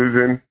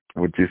Susan,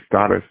 would you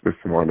start us this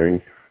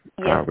morning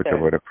with a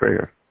word of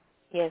prayer?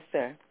 Yes,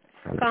 sir.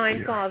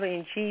 Kind Father,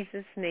 in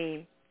Jesus'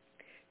 name,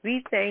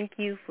 we thank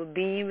you for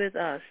being with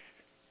us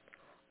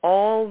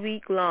all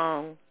week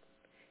long,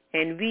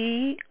 and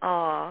we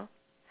are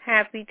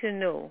happy to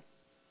know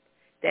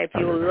that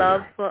your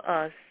love for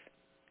us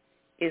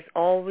is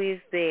always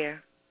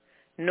there,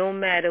 no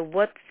matter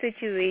what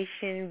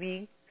situation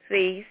we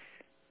face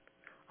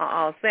or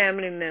our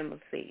family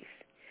members face.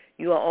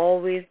 You are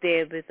always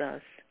there with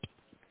us.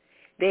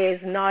 There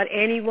is not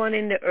anyone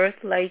in the earth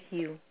like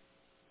you.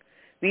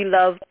 We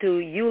love to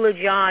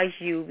eulogize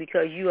you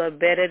because you are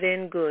better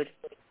than good,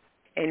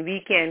 and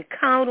we can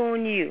count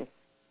on you,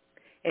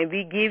 and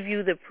we give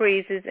you the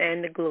praises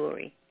and the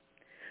glory.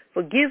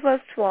 Forgive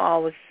us for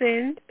our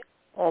sin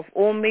of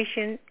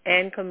omission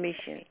and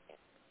commission.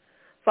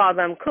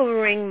 Father, I'm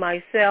covering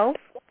myself,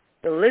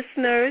 the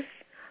listeners,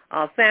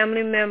 our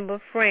family member,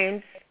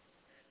 friends,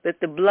 with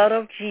the blood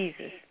of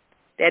Jesus,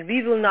 that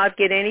we will not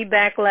get any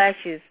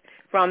backlashes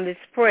from this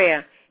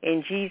prayer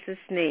in Jesus'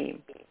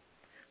 name.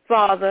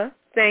 Father,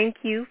 thank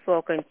you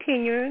for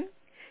continuing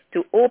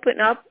to open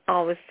up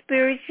our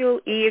spiritual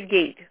ear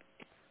gate,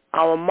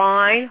 our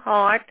mind,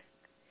 heart,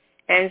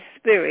 and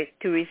spirit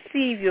to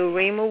receive your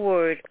rhema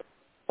word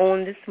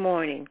on this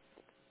morning.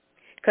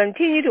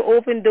 Continue to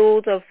open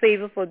doors of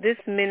favor for this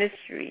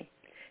ministry,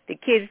 the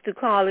Kids to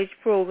College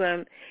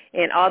program,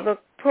 and other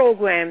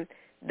programs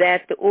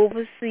that the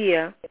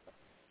overseer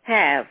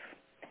have,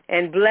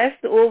 and bless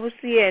the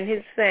overseer and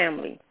his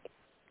family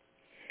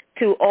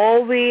to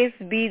always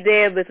be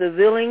there with a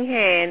willing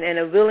hand and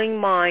a willing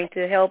mind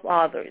to help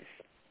others.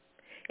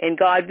 And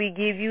God, we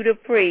give you the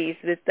praise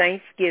with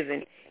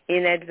thanksgiving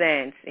in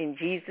advance. In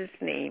Jesus'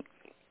 name,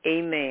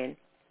 amen.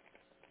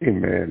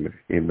 Amen.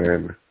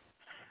 Amen.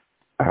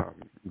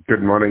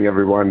 Good morning,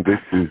 everyone. This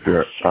is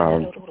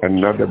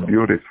another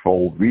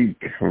beautiful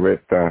week with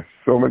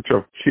so much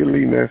of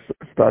chilliness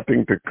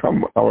starting to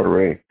come our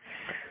way.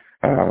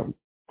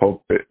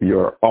 Hope that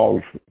you're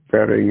all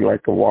wearing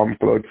like a warm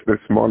clothes this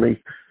morning.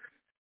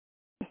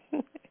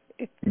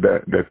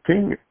 The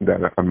thing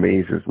that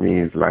amazes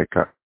me is like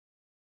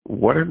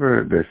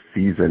whatever the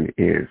season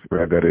is,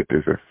 whether it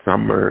is a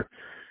summer,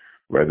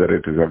 whether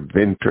it is a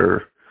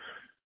winter,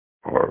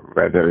 or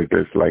whether it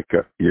is like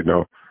a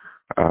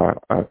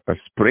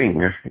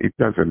spring, it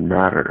doesn't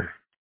matter.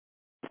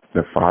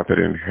 The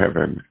Father in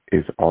heaven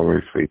is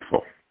always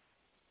faithful.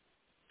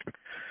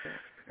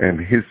 And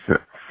his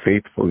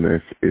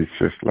faithfulness is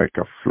just like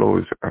a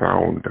flows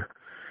around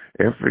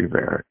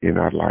everywhere in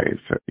our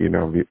lives.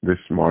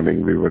 This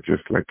morning we were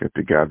just like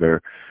together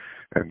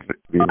and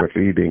we were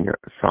reading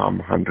Psalm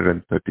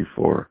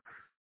 134.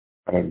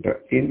 And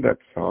in that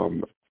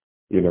psalm,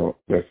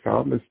 the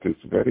psalmist is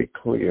very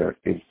clear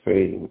in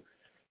saying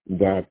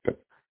that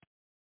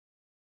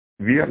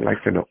we are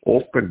like an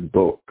open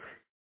book,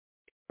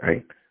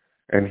 right?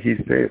 And he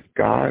says,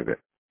 God,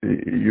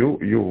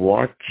 you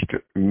watched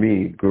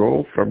me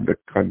grow from the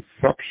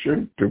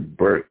conception to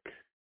birth.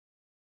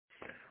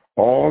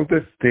 All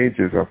the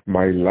stages of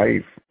my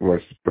life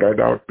were spread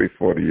out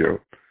before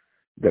you.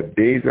 The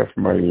days of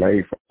my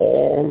life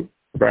all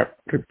were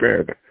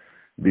prepared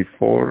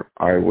before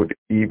I would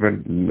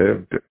even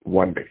lived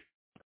one day.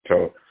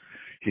 So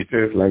he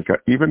says, like,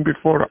 even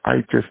before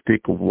I just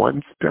take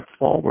one step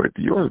forward,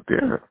 you're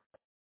there,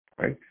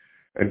 right?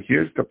 And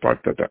here's the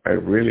part that I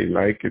really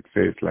like. It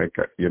says, like,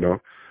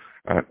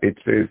 it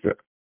says,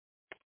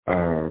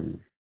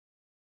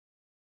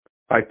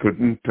 I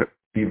couldn't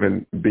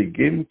even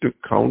begin to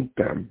count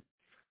them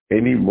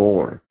any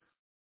more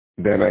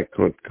than I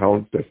could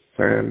count the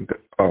sand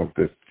of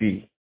the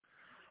sea.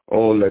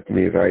 Oh, let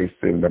me rise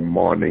in the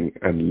morning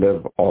and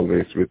live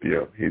always with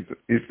you.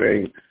 He's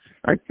saying,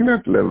 I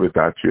cannot live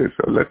without you,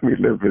 so let me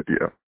live with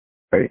you.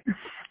 Right?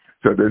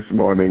 So this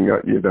morning,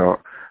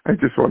 I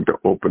just want to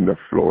open the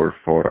floor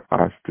for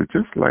us to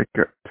just like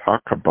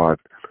talk about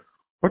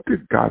what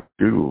did God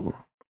do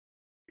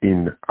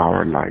in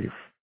our life.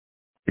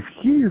 If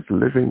he is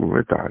living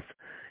with us,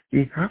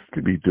 he has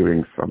to be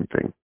doing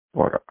something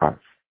for us.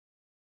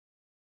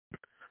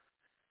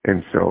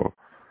 And so,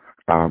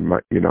 I'm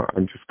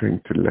just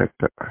going to let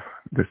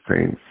the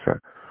saints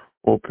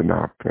open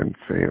up and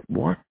say,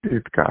 what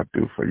did God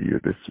do for you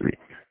this week?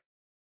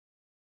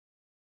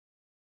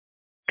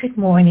 Good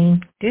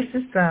morning. This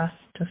is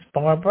just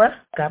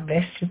Barbara. God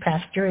bless you,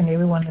 Pastor, and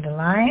everyone on the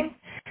line.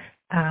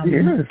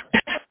 Yes.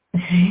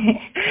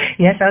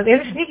 Yes, I was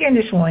able to sneak in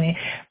this morning.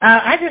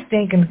 I just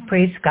thank and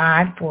praise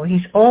God for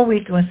he's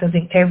always doing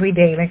something every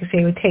day. Like I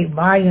say, it would take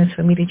volumes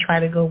for me to try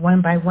to go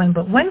one by one.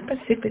 But one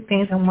specific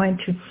thing I wanted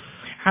to,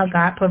 how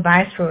God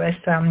provides for us.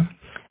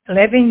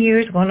 11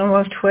 years, going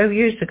almost 12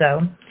 years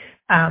ago,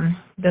 the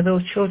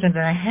little children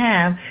that I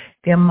have,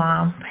 their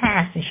mom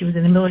passed, and she was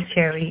in the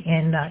military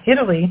in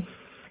Italy.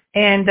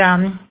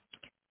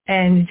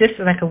 And just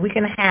like a week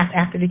and a half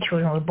after the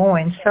children were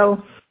born.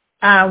 So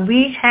God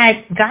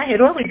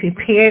had already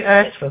prepared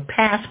us for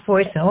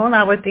passports and all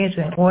our things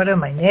were in order.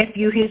 My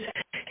nephew,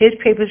 his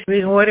papers were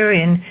in order.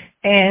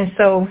 And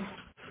so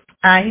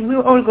We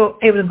were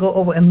able to go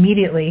over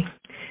immediately.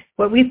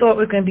 What we thought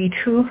was going to be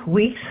 2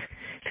 weeks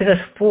took us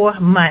 4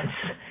 months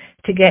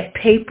to get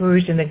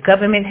papers, and the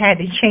government had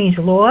to change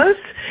laws.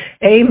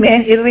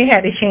 Amen. Italy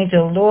had to change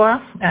the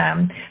law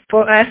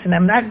for us, and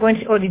I'm not going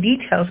to all the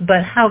details,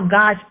 but how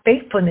God's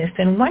faithfulness.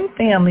 And one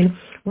family,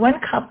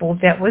 one couple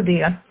that were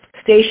there,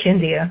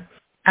 stationed there,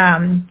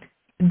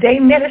 they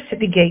met us at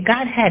the gate.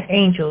 God had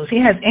angels. He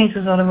has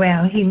angels all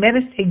around. He met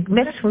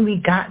us when we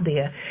got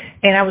there.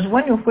 And I was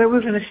wondering where we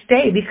were going to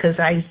stay because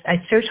I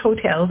searched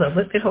hotels. I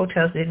looked at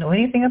hotels. Didn't know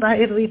anything about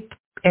Italy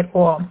at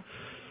all.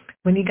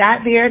 When we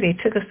got there, they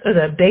took us to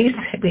the base.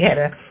 We had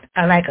a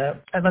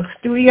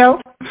studio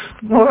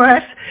for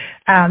us.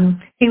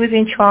 He was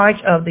in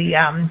charge of the,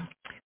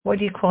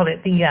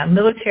 the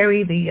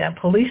military, the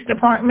police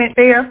department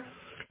there.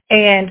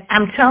 And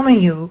I'm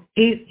telling you,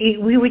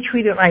 we were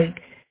treated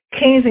like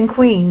kings and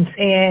queens.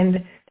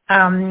 And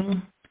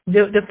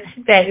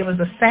that it was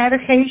a sad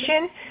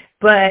occasion,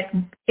 but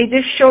it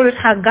just showed us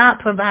how God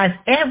provides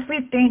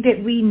everything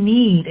that we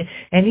need.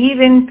 And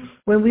even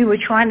when we were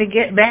trying to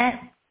get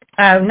back,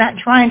 we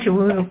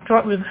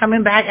thought we were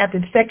coming back after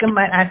the second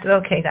month. I said,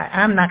 okay, God,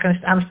 I'm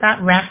stop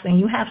wrestling.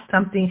 You have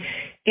something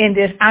in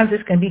this. I'm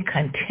just going to be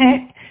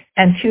content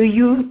until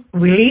you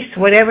release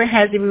whatever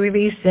has to be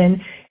released.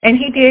 And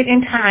he did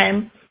in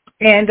time.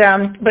 And,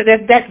 but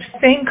that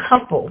same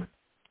couple,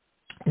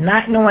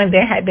 not knowing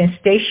they had been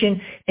stationed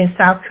in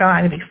South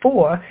Carolina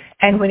before,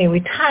 and when they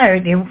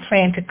retired, they were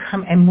planning to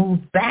come and move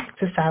back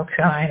to South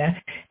Carolina.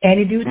 And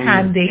in due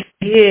time, they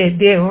did.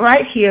 They're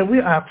right here. We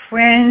are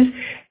friends.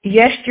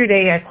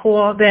 Yesterday, I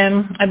called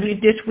them.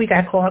 This week,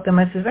 I called them.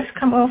 I said, let's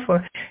come over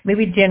for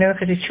maybe dinner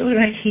because the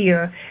children are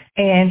here.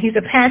 And he's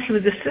a pastor. He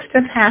was the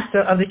assistant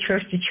pastor of the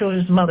church the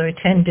children's mother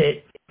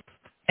attended.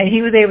 And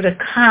he was able to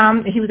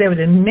come. He was able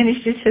to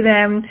minister to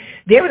them.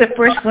 They were the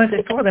first ones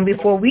that saw them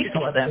before we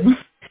saw them.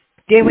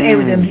 They were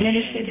able to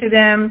minister to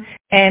them,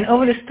 and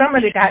over the summer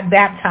they got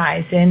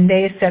baptized, and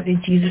they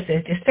accepted Jesus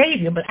as their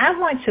Savior. But I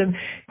want to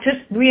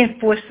just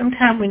reinforce,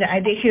 sometimes when I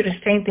did hear the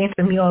same thing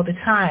from me all the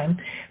time,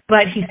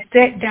 but he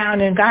sat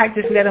down, and God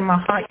just let in my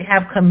heart to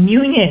have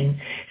communion.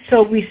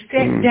 So we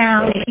sat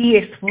down, and he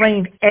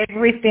explained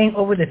everything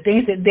over the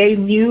things that they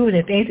knew,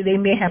 the things that they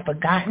may have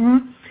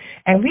forgotten.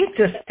 And we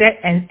just sat,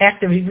 and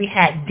after we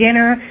had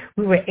dinner,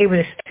 we were able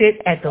to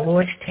sit at the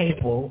Lord's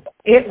table.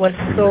 It was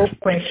so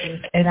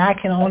precious, and I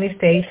can only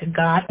say to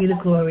God be the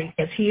glory,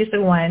 because he is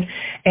the one.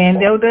 And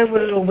they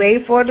were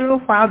away for a little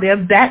while. They're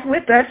back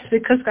with us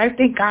because I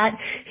think God,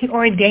 he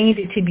ordained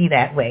it to be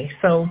that way.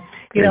 So,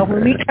 you know,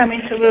 when we come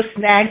into little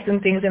snags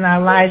and things in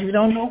our lives, we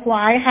don't know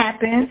why it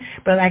happened,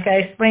 but like I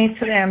explained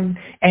to them,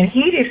 and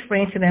he'd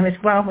explained to them as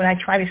well, when I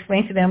tried to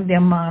explain to them their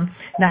mom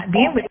not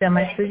being with them,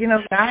 I said, you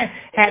know, God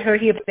had her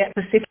here for that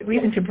specific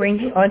reason, to bring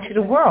you onto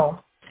the world.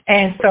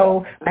 And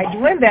so by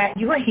doing that,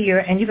 you are here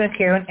and you're going to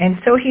carry on.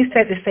 And so he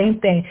said the same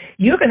thing.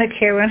 You're going to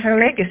carry on her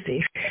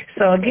legacy.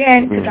 So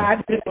again, to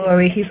God be the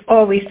glory. He's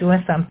always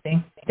doing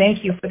something.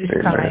 Thank you for this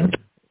time.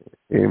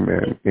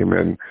 Amen.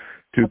 Amen.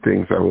 Two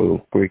things I will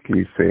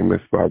quickly say,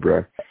 Miss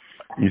Barbara.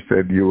 You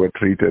said you were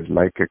treated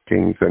like a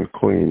kings and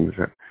queens.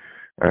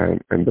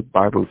 And the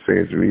Bible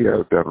says we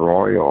are the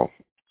royal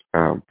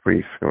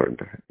priesthood,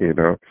 you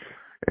know.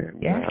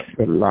 And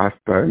the last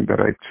time that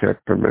I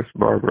checked, Miss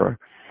Barbara,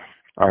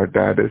 our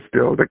dad is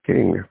still the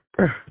king,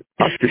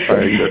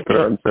 occupying the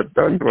throne, so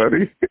don't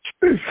worry.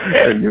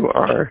 And you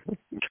are.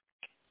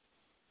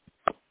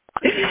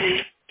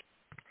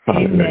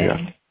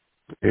 Hallelujah.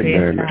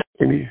 Amen.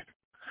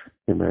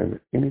 Amen.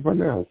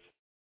 Anyone else?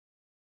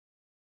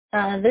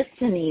 This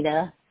is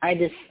Anita. I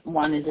just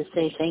wanted to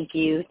say thank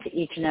you to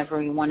each and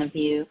every one of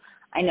you.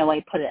 I know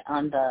I put it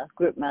on the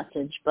group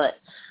message, but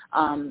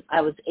I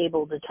was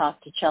able to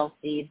talk to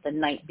Chelsea the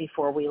night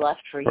before we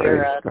left for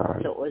Europe.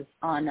 So it was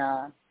on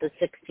the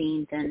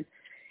 16th, and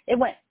it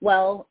went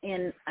well.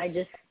 And I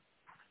just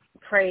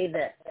pray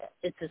that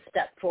it's a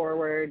step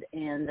forward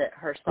and that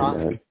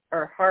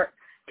her heart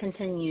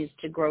continues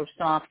to grow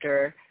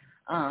softer.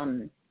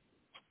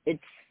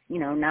 It's, you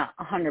know, not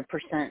 100%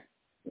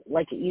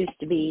 like it used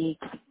to be,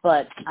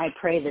 but I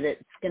pray that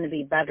it's going to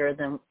be better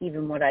than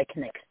even what I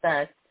can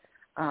expect.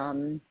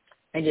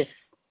 I just,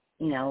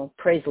 you know,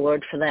 praise the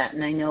Lord for that.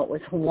 And I know it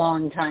was a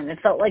long time. It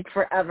felt like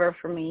forever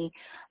for me.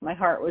 My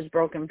heart was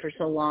broken for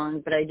so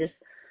long, but I just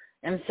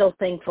am so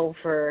thankful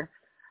for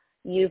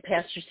you,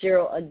 Pastor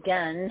Cyril,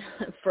 again,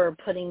 for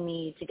putting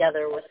me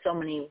together with so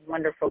many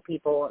wonderful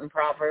people in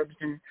Proverbs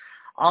and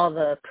all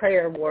the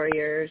prayer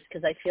warriors,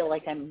 because I feel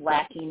like I'm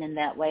lacking in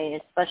that way,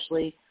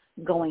 especially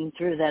going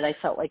through that. I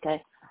felt like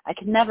I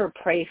could never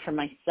pray for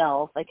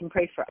myself. I can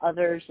pray for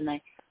others, and I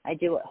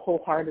do it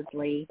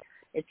wholeheartedly.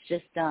 It's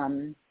just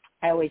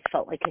I always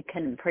felt like I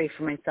couldn't pray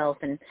for myself.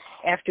 And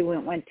after we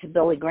went to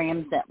Billy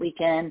Graham's that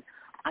weekend,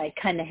 I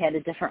kind of had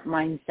a different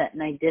mindset,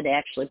 and I did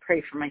actually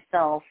pray for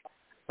myself.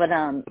 But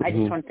I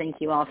just want to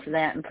thank you all for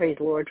that and praise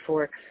the Lord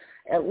for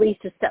at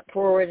least a step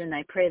forward. And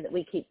I pray that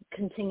we keep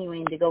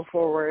continuing to go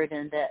forward,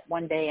 and that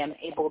one day I'm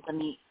able to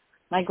meet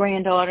my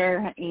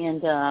granddaughter,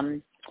 and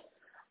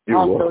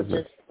also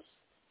just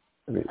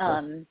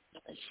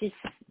she's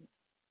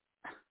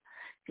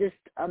just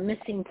a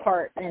missing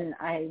part, and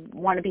I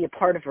want to be a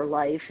part of her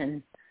life,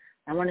 and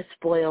I want to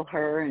spoil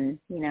her and,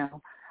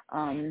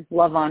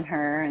 love on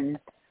her, and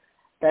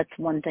that's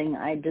one thing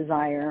I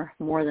desire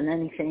more than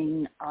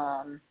anything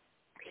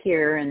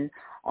here. And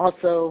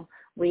also,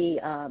 we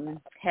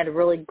had a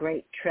really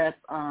great trip.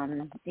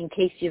 In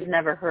case you've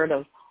never heard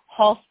of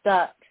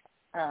Hallstatt,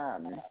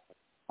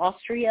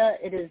 Austria,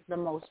 it is the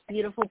most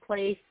beautiful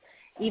place.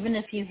 Even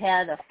if you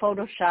had a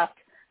photoshopped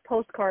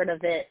postcard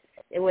of it,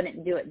 it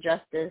wouldn't do it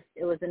justice.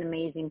 It was an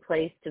amazing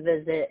place to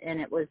visit, and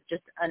it was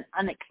just an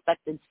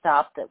unexpected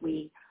stop that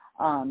we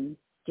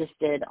just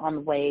did on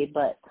the way,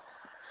 but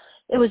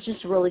it was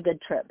just a really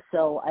good trip.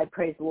 So I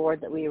praise the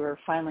Lord that we were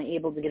finally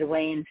able to get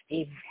away, and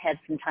Steve had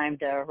some time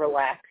to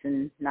relax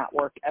and not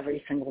work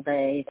every single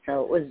day.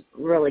 So it was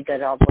really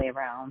good all the way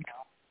around.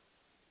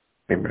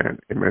 Amen.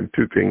 Amen.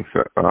 Two things.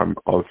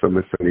 Also,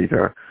 Miss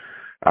Anita,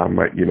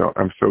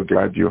 I'm so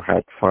glad you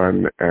had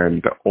fun,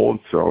 and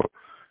also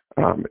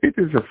it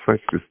is a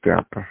first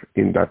step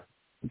in that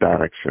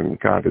direction.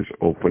 God is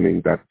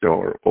opening that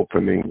door,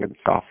 opening and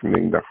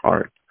softening the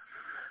heart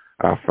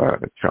of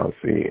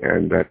Chelsea,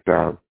 and that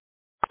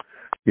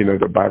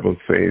the Bible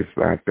says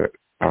that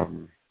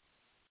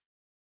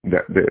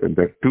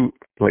the two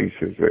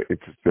places,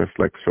 it's just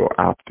like so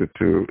apt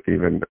to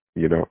even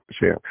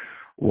share.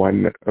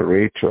 One,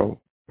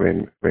 Rachel,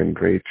 when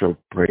Rachel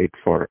prayed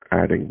for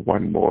adding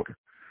one more,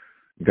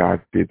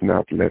 God did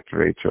not let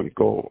Rachel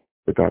go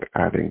without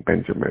adding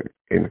Benjamin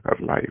in her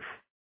life.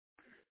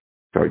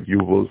 So you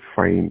will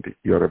find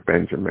your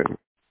Benjamin,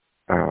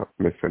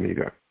 Miss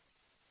Anita.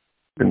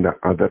 And the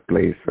other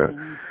place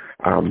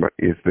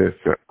is this,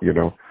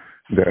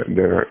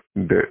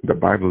 the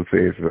Bible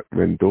says that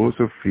when those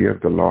who fear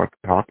the Lord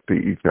talk to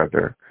each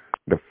other,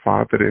 the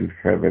Father in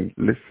heaven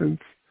listens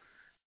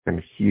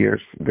and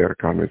hears their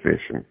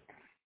conversation.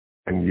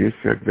 And you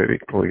said very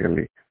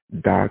clearly,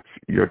 that's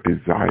your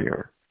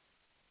desire.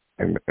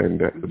 And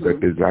the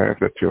desire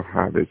that you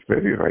have is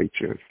very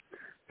righteous,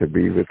 to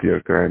be with your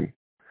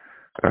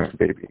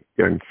baby.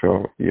 And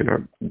so,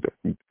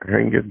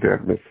 hang in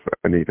there, Miss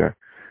Anita.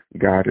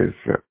 God is,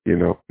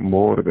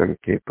 more than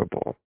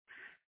capable.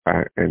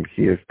 And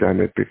he has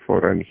done it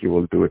before, and he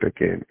will do it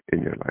again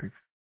in your life.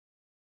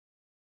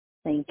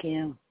 Thank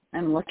you.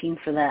 I'm looking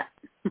for that.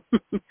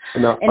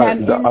 Now,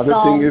 the other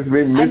thing is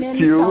we missed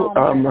you.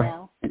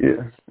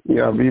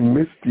 We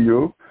missed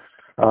you.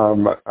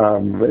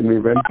 When we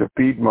went to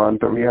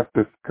Piedmont, we have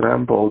to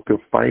scramble to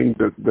find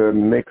the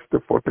next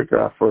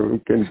photographer who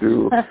can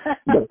do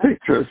the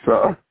pictures.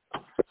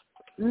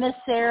 Miss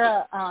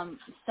Sarah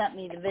sent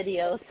me the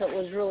video, so it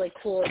was really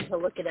cool to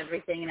look at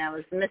everything, and I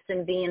was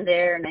missing being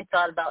there, and I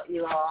thought about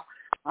you all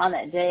on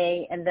that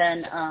day, and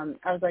then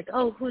I was like,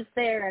 oh, who's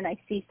there? And I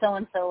see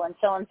so-and-so and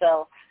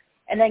so-and-so.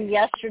 And then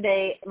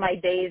yesterday, my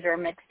days are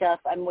mixed up.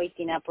 I'm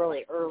waking up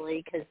really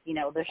early because,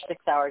 they're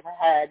 6 hours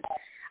ahead.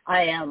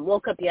 I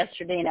woke up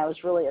yesterday, and I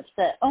was really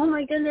upset. Oh,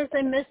 my goodness,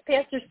 I missed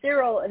Pastor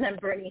Cyril. And then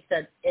Brittany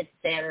said, it's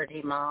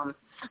Saturday, Mom.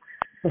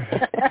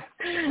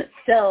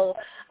 So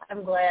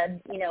I'm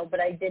glad, but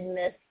I did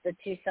miss the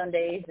 2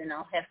 Sundays, and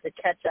I'll have to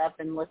catch up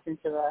and listen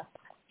to the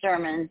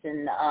sermons.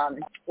 And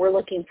we're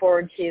looking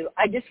forward to,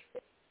 I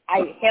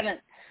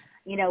haven't,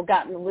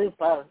 gotten the loop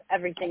of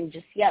everything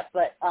just yet,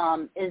 but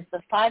is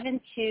the 5 and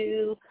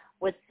 2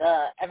 with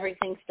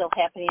everything still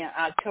happening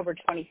on October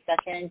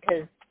 22nd?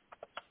 Because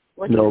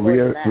no, we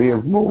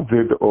have moved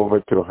it over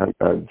to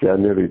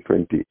January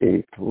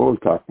 28th. We'll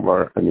talk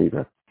more,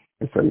 Anita.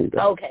 It's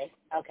Anita. Okay.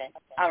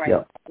 All right.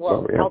 Yeah.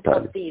 Well, I'll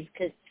tell Steve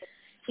because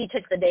he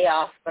took the day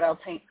off, but I'll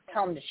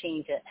tell him to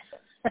change it.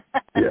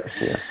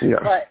 Yeah.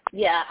 But,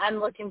 yeah, I'm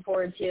looking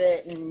forward to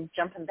it and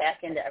jumping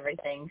back into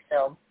everything.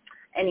 So,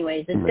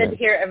 anyways, it's good to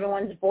hear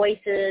everyone's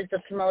voices,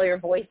 the familiar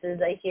voices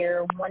I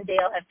hear. One day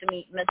I'll have to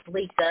meet Miss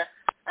Lisa.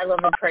 I love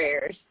her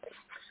prayers.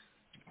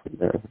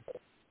 Amen.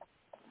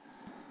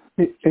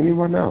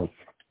 Anyone else?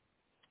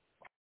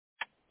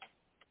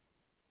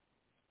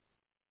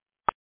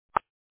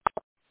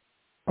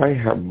 I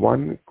have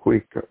one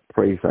quick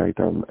praise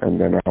item,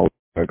 and then I'll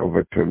turn it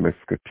over to Miss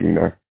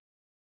Katina.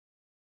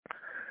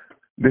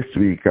 This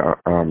week,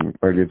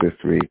 early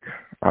this week,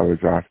 I was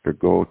asked to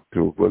go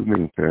to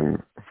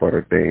Wilmington for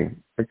a day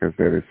because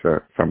there is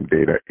some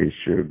data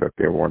issue that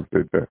they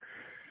wanted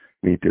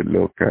me to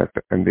look at,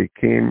 and they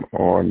came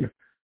on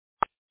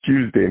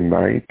Tuesday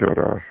night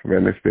or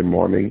Wednesday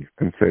morning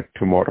and said,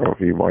 tomorrow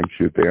we want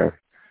you there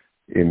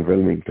in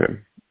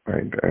Wilmington.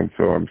 Right? And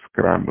so I'm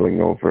scrambling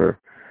over.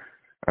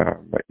 I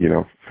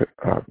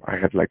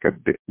had like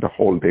the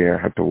whole day I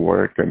had to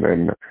work and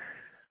then,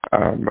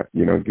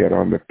 get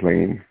on the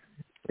plane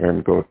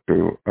and go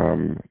to,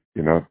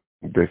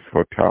 this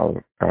hotel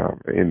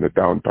in the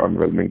downtown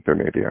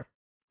Wilmington area.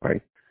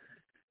 Right?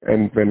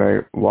 And when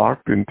I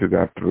walked into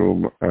that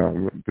room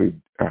to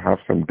have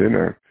some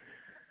dinner,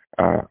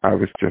 I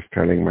was just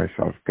telling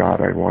myself,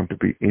 God, I want to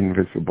be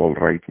invisible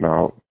right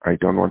now. I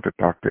don't want to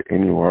talk to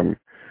anyone.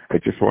 I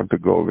just want to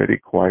go very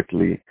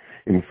quietly.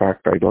 In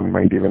fact, I don't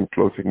mind even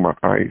closing my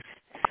eyes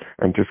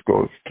and just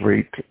go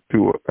straight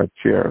to a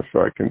chair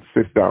so I can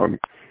sit down.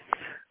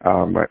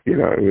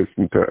 It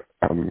wasn't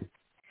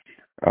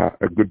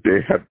a good day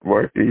at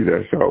work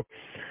either. So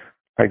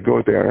I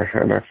go there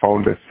and I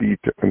found a seat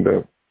on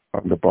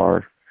the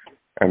bar,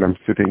 and I'm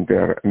sitting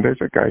there, and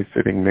there's a guy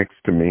sitting next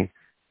to me,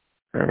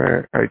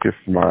 and I just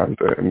smiled,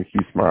 and he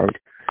smiled,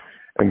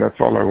 and that's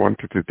all I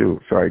wanted to do.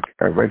 So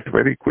I went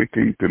very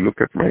quickly to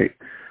look at my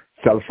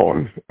cell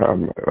phone,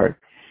 right?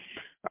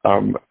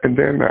 And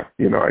then,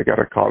 I got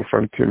a call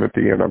from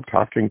Timothy, and I'm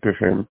talking to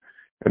him.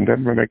 And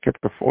then when I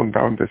kept the phone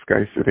down, this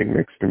guy sitting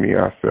next to me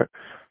asked,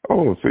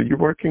 "Oh, so you're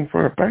working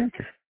for a bank?"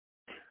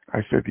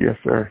 I said, "Yes,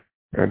 sir."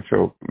 And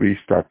so we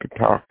start to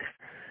talk.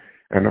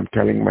 And I'm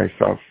telling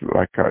myself,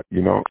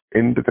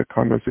 end the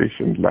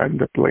conversation, land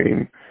the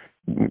plane,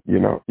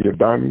 you're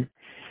done.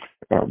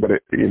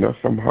 But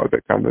somehow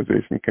the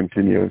conversation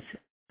continues.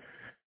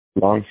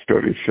 Long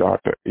story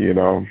short, we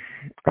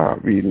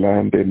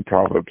land in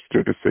Proverbs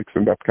 2-6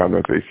 in that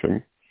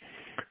conversation.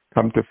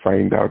 Come to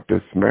find out,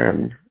 this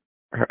man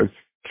has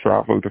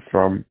traveled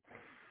from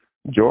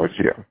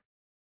Georgia,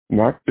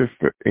 not just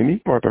any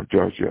part of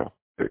Georgia.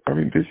 I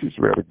mean, this is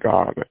where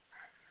God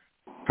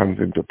comes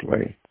into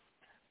play.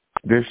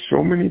 There's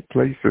so many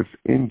places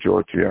in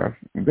Georgia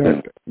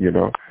that,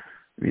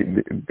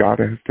 God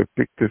has to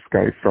pick this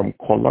guy from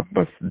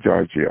Columbus,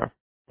 Georgia,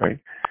 right,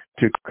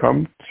 to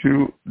come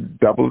to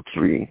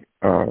Doubletree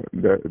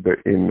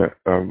in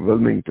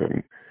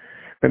Wilmington.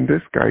 And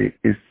this guy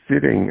is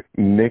sitting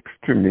next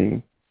to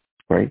me,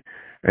 right,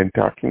 and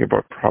talking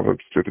about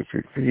Proverbs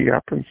 2-6. He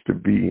happens to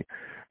be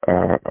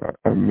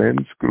a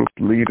men's group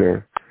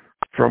leader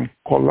from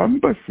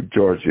Columbus,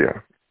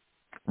 Georgia.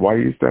 Why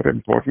is that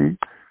important?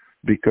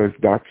 Because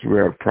that's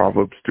where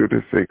Proverbs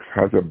 2-6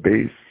 has a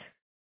base,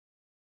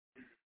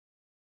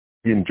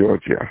 in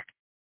Georgia.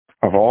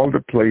 Of all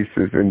the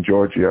places in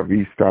Georgia,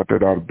 we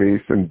started our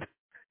base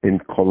in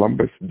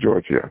Columbus,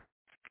 Georgia,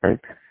 right?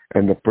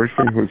 And the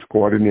person who's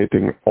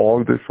coordinating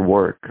all this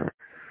work,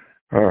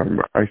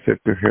 I said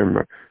to him,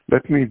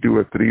 "Let me do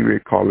a 3-way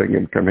calling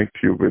and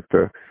connect you with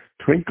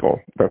Twinkle."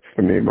 That's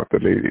the name of the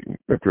lady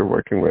that we're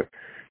working with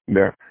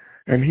there.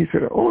 And he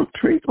said, "Oh,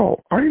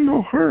 Twinkle, I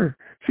know her.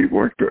 She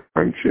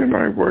and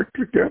I worked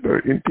together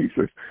in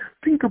pieces."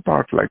 Think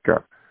about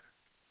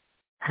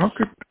how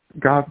could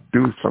God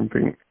do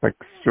something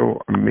so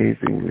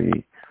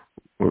amazingly,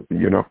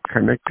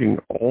 connecting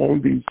all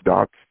these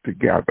dots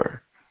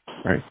together,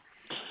 right?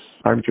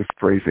 I'm just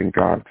praising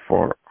God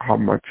for how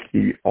much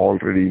He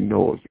already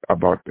knows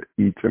about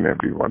each and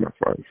every one of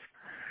us,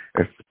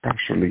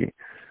 especially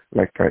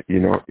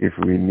if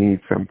we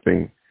need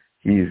something,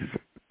 He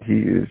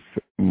is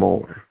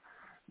more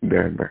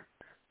than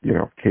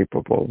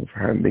capable of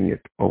handing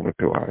it over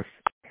to us.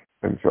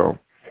 And so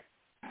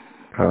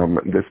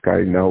this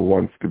guy now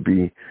wants to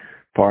be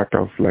part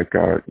of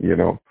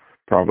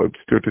Proverbs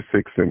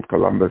 2-6 in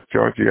Columbus,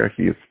 Georgia.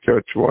 His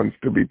church wants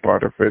to be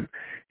part of it.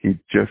 He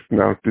just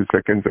now 2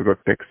 seconds ago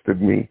texted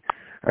me.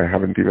 I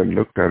haven't even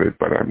looked at it,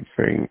 but I'm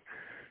saying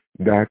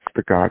that's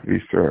the God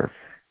we serve.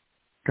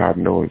 God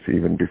knows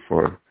even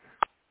before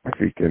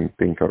we can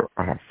think or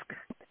ask.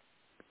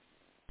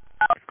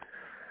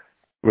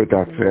 With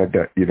that said,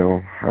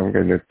 I'm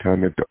going to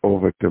turn it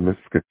over to Miss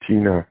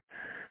Katina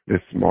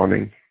this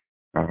morning.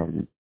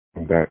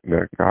 That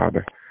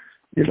God,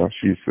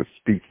 she's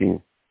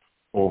speaking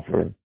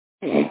over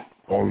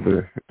all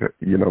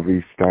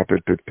we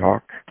started to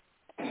talk,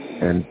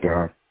 and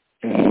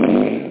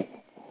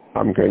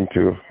I'm going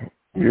to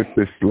mute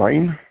this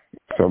line.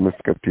 So, Miss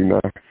Katina,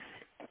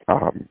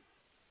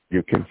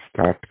 you can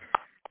start.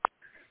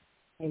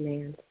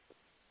 Amen.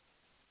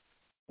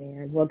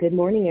 And well, good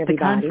morning,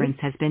 everybody. The conference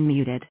has been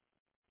muted.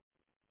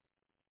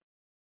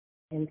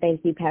 And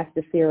thank you,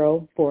 Pastor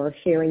Cyril, for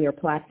sharing your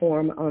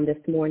platform on this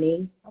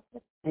morning.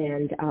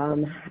 And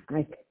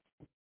I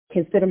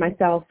consider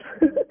myself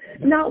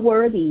not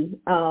worthy.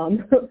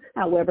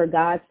 However,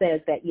 God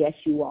says that, yes,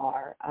 you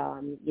are.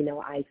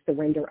 I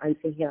surrender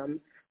unto Him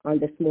on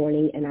this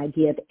morning, and I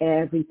give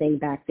everything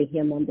back to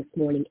Him on this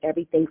morning,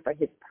 everything for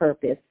His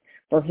purpose,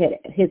 for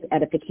His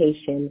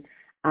edification.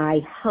 I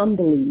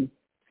humbly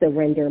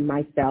surrender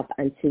myself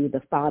unto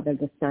the Father,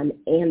 the Son,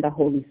 and the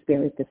Holy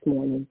Spirit this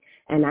morning.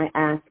 And I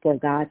ask for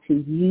God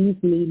to use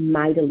me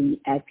mightily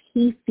as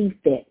He sees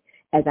fit,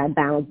 as I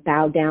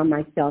bow down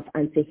myself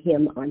unto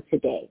Him on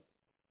today.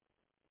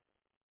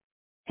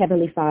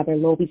 Heavenly Father,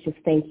 Lord, we just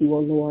thank you, O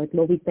Lord.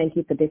 Lord, we thank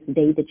you for this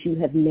day that you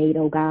have made,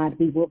 O God.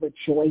 We will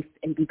rejoice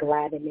and be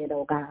glad in it,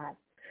 O God.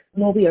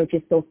 Lord, we are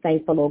just so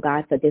thankful, O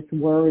God, for this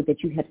word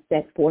that you have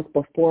set forth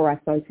before us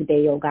on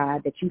today, O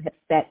God, that you have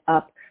set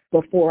up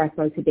before us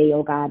on today,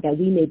 O God, that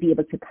we may be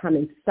able to come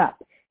and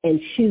sup and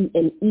chew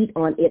and eat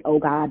on it, O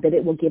God, that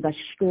it will give us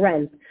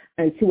strength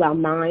unto our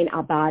mind,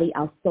 our body,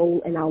 our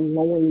soul, and our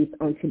loins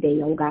on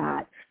today, O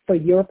God, for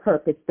your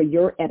purpose, for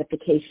your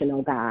edification,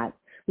 O God.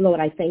 Lord,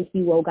 I thank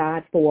you, O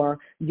God, for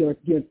your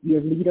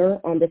leader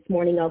on this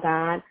morning, O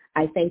God.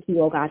 I thank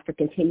you, O God, for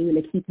continuing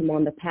to keep him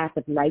on the path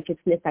of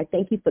righteousness. I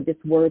thank you for this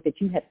word that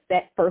you have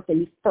set first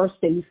and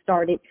you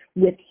started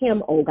with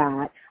him, O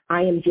God.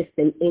 I am just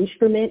an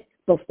instrument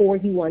before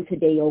you on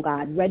today, oh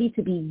God, ready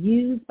to be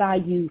used by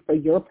you for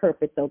your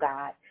purpose, oh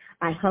God.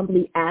 I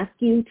humbly ask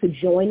you to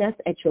join us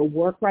at your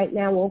work right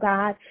now, oh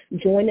God.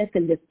 Join us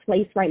in this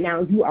place right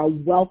now. You are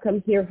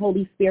welcome here,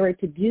 Holy Spirit,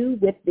 to do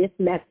with this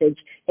message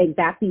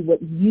exactly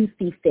what you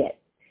see fit.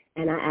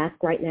 And I ask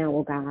right now,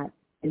 oh God,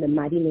 in the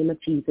mighty name of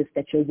Jesus,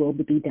 that your will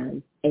be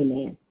done.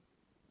 Amen.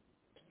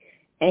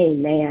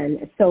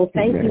 Amen. So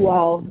thank you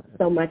all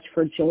so much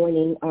for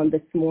joining on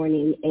this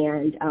morning.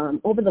 And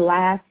over the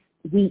last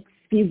few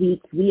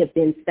weeks, we have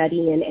been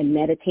studying and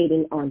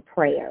meditating on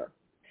prayer.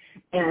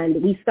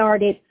 And we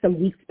started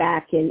some weeks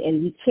back, and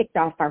we kicked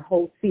off our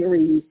whole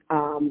series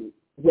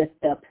with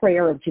the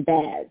prayer of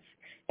Jabez.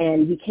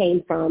 And we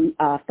came from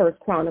 1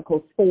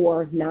 Chronicles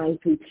 4, 9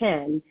 through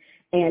 10.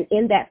 And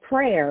in that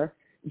prayer,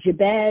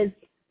 Jabez,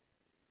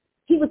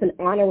 he was an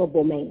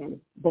honorable man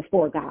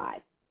before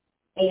God.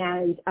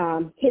 And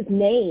his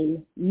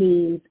name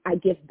means I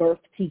give birth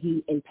to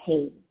you in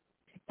pain.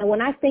 And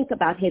when I think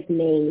about his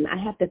name, I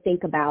have to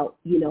think about,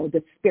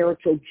 the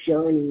spiritual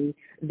journey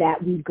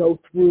that we go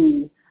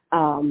through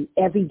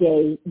every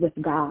day with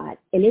God.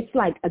 And it's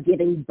like a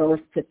giving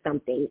birth to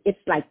something. It's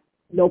like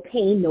no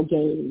pain, no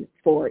gain,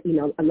 for,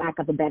 a lack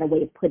of a better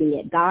way of putting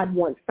it. God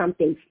wants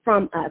something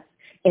from us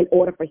in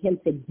order for him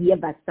to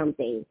give us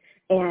something.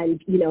 And,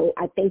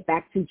 I think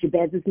back to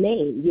Jabez's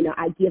name,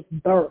 I give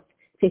birth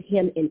to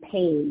him in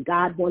pain.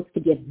 God wants to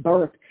give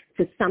birth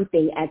to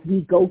something as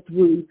we go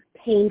through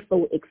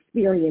painful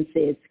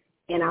experiences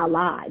in our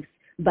lives.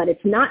 But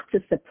it's not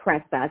to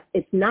suppress us.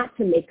 It's not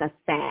to make us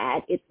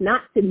sad. It's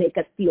not to make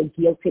us feel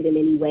guilted in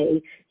any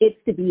way. It's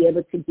to be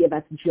able to give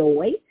us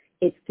joy.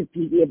 It's to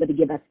be able to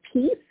give us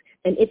peace.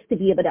 And it's to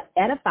be able to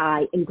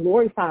edify and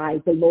glorify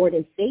the Lord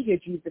and Savior,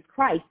 Jesus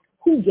Christ,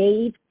 who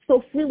gave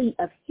so freely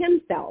of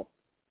himself.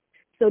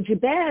 So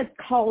Jabez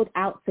called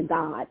out to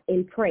God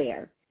in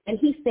prayer. And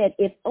he said,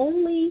 if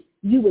only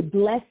you would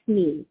bless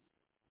me.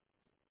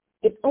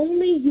 If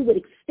only you would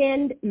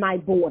extend my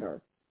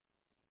border.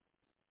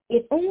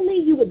 If only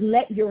you would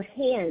let your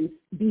hands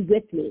be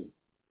with me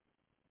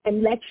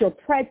and let your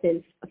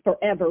presence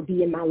forever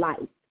be in my life.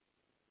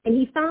 And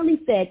he finally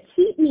said,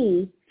 keep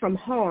me from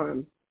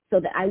harm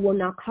so that I will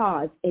not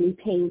cause any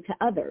pain to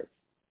others.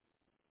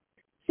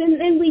 So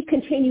then we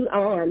continued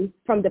on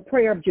from the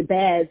prayer of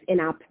Jabez in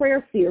our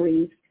prayer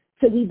series.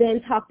 So we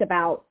then talked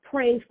about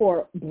praying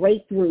for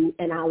breakthrough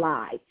in our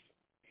lives.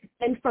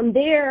 And from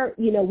there,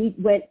 we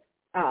went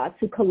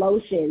to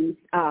Colossians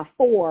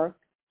 4,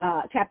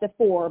 chapter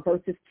 4,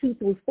 verses 2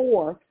 through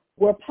 4,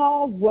 where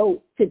Paul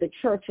wrote to the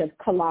church of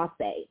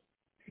Colossae.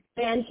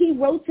 And he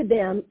wrote to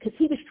them because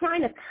he was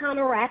trying to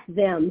counteract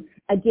them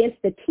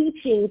against the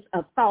teachings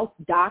of false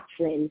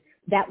doctrine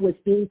that was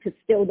being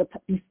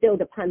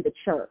bestowed upon the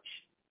church.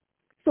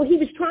 So he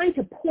was trying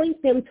to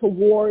point them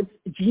towards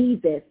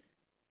Jesus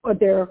for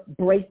their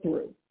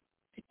breakthrough.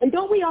 And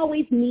don't we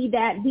always need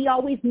that? We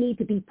always need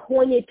to be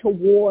pointed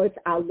towards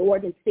our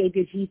Lord and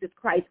Savior Jesus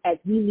Christ as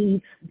we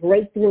need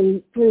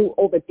breakthrough through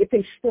over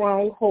different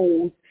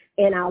strongholds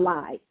in our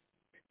lives.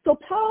 So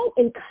Paul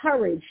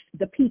encouraged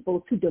the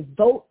people to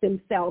devote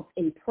themselves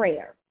in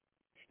prayer.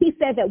 He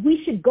said that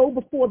we should go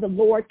before the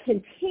Lord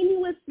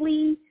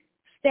continuously,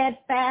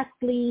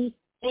 steadfastly,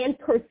 and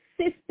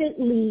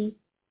persistently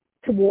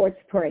towards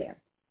prayer.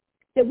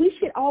 That we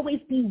should always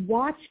be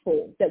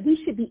watchful, that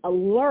we should be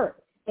alert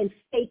and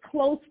stay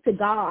close to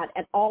God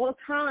at all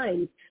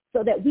times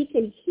so that we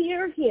can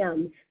hear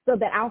him, so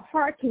that our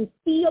heart can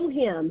feel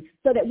him,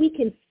 so that we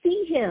can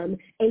see him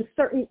in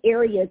certain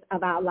areas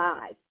of our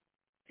lives.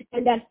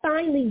 And that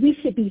finally we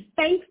should be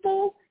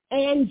thankful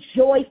and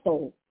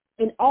joyful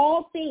in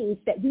all things,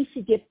 that we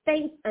should give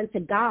thanks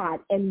unto God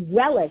and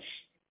relish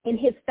in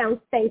his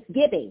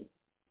thanksgiving.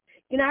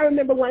 I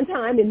remember one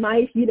time in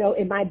my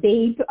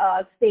babe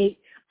state,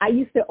 I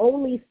used to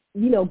only,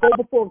 go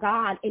before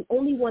God and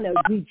only want to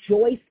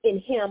rejoice in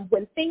him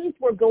when things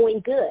were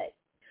going good.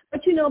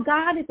 But,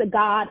 God is a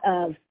God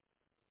of,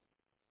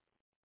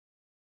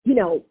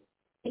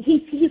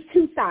 he's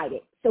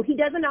two-sided. So he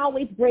doesn't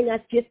always bring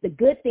us just the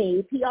good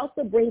things. He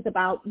also brings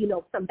about,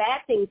 some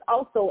bad things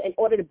also in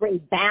order to bring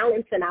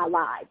balance in our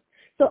lives.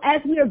 So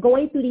as we are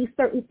going through these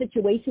certain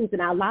situations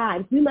in our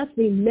lives, we must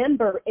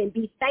remember and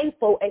be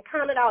thankful and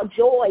count it our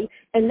joy,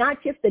 and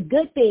not just the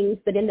good things,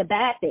 but in the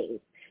bad things.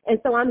 And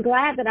so I'm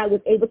glad that I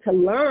was able to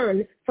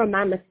learn from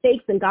my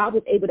mistakes, and God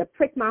was able to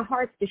prick my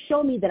heart to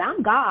show me that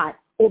I'm God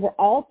over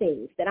all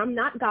things, that I'm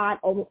not God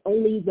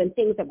only when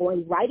things are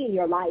going right in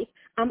your life.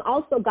 I'm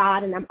also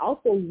God, and I'm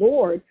also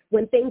Lord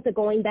when things are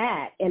going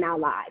bad in our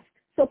lives.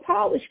 So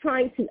Paul was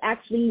trying to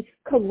actually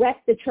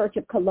correct the church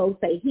of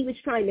Colossae. He was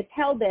trying to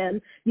tell them,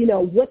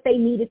 what they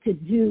needed to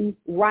do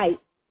right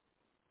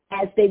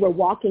as they were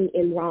walking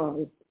in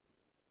wrong.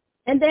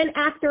 And then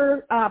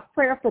after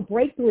prayer for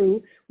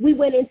breakthrough, we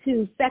went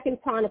into 2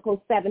 Chronicles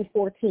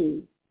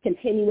 7:14,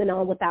 continuing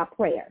on with our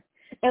prayer.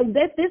 And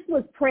this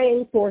was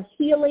praying for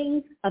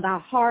healing of our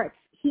hearts,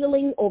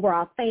 healing over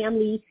our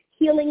family,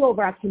 healing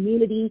over our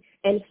community,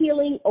 and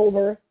healing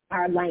over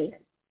our land.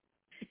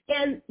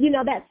 And,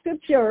 that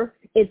scripture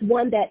is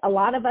one that a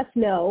lot of us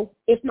know.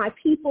 If my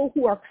people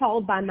who are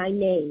called by my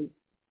name,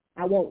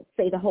 I won't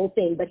say the whole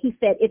thing, but he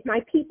said, if my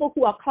people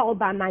who are called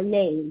by my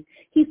name,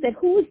 he said,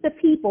 who is the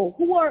people?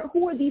 Who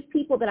are these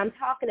people that I'm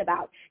talking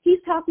about? He's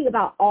talking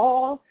about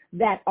all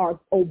that are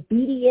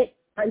obedient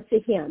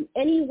unto him.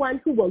 Anyone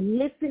who will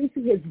listen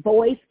to his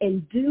voice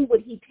and do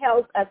what he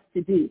tells us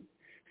to do.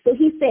 So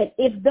he said,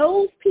 if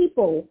those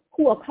people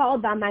who are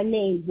called by my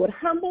name would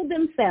humble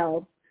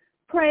themselves,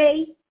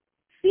 pray,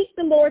 seek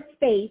the Lord's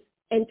face,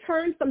 and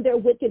turn from their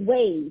wicked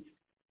ways.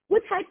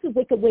 What types of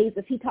wicked ways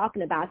is he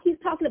talking about? He's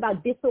talking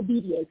about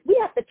disobedience. We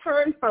have to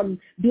turn from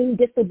being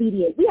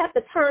disobedient. We have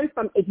to turn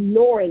from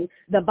ignoring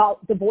the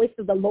voice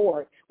of the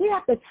Lord. We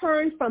have to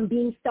turn from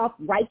being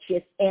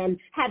self-righteous and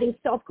having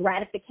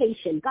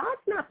self-gratification.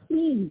 God's not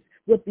pleased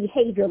with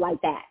behavior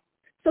like that.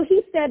 So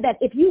he said that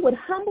if you would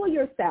humble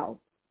yourself,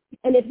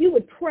 and if you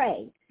would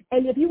pray,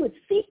 and if you would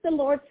seek the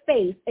Lord's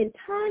face and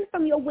turn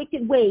from your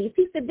wicked ways,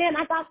 he said, then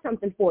I got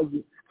something for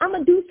you. I'm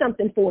going to do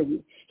something for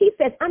you. He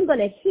says, I'm going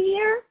to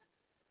hear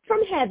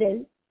from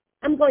heaven,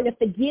 I'm going to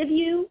forgive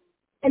you,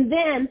 and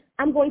then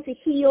I'm going to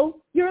heal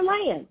your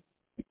land.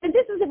 And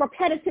this is a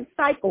repetitive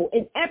cycle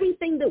in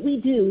everything that we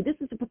do. This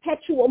is a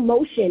perpetual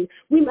motion.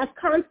 We must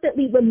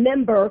constantly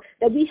remember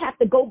that we have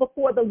to go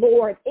before the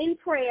Lord in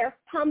prayer,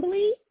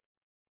 humbly,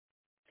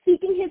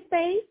 seeking his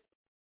face,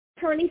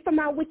 turning from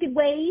our wicked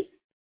ways,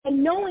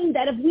 and knowing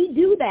that if we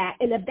do that,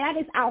 and if that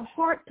is our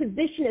heart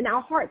position and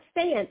our heart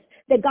stance,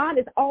 that God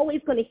is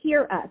always going to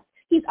hear us.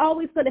 He's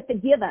always going to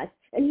forgive us,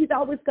 and he's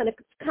always going to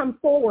come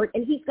forward,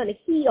 and he's going to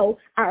heal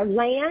our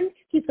land.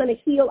 He's going to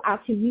heal our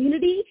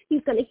community.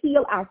 He's going to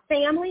heal our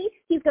family.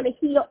 He's going to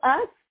heal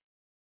us.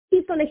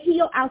 He's going to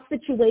heal our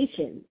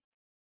situation.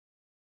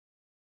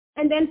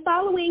 And then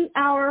following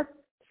our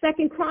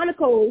 2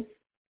 Chronicles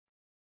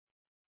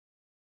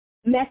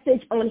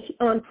message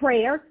on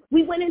prayer,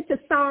 we went into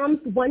Psalms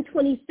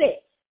 126.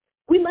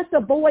 We must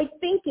avoid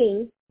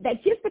thinking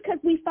that just because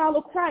we follow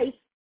Christ,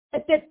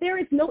 that there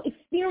is no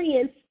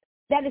experience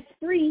that is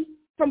free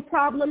from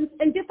problems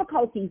and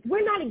difficulties.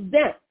 We're not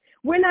exempt.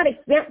 We're not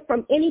exempt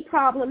from any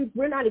problems.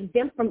 We're not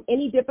exempt from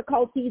any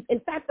difficulties.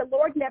 In fact, the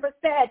Lord never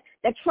said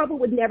that trouble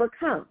would never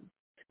come.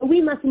 We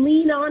must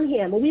lean on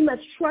him, and we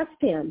must trust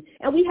him.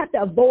 And we have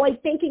to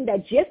avoid thinking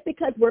that just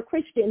because we're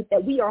Christians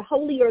that we are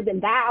holier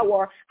than thou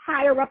or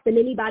higher up than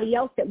anybody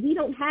else, that we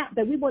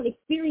won't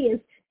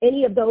experience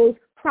any of those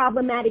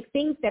problematic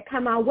things that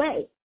come our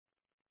way.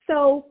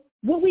 So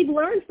what we've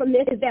learned from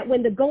this is that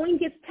when the going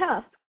gets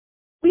tough,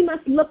 we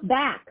must look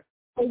back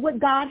on what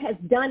God has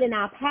done in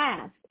our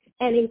past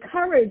and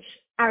encourage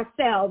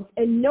ourselves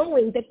in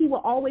knowing that he will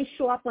always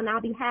show up on our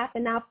behalf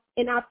in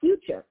our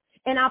future,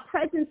 in our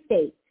present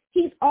state.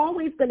 He's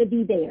always going to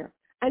be there.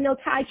 I know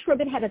Ty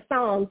Tribbett had a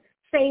song,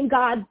 same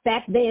God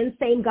back then,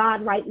 same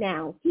God right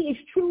now. He is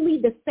truly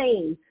the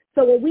same.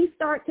 So when we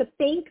start to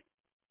think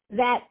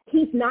that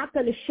he's not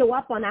going to show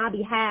up on our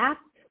behalf,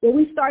 when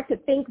we start to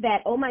think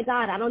that, oh my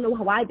God, I don't know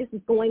why this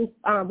is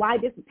why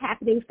this is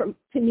happening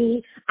to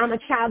me. I'm a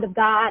child of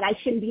God. I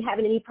shouldn't be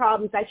having any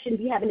problems. I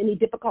shouldn't be having any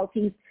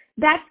difficulties.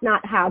 That's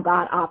not how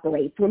God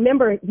operates.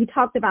 Remember, we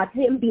talked about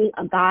him being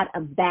a God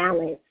of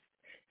balance.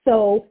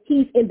 So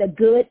he's in the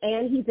good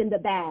and he's in the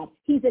bad.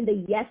 He's in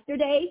the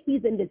yesterday,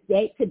 he's in the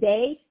day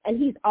today, and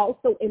he's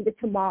also in the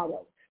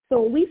tomorrow.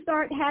 So when we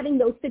start having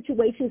those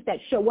situations that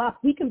show up,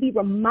 we can be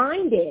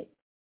reminded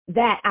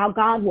that our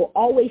God will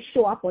always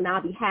show up on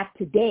our behalf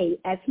today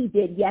as he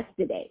did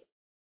yesterday.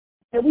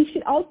 And we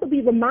should also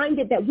be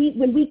reminded that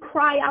when we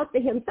cry out to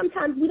him,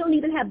 sometimes we don't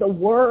even have the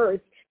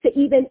words to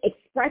even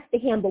express to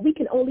him, but we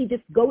can only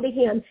just go to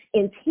him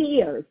in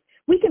tears.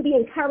 We can be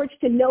encouraged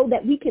to know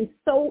that we can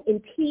sow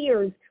in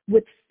tears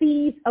with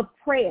seeds of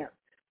prayer.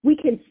 We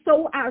can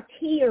sow our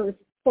tears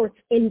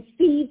in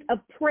seeds of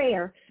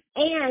prayer,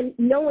 and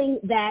knowing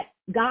that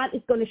God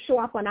is going to show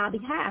up on our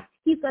behalf.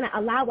 He's going to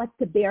allow us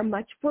to bear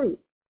much fruit.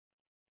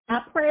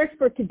 Our prayers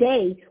for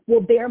today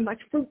will bear much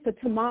fruit for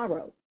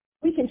tomorrow.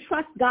 We can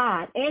trust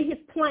God and his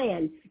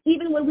plan,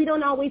 even when we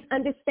don't always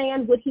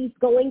understand what he's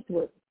going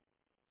through.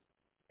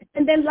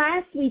 And then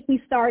last week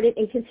we started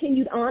and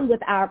continued on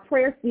with our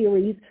prayer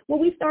series where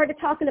we started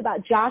talking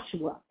about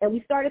Joshua, and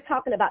we started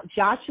talking about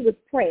Joshua's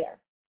prayer.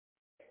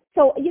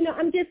 So,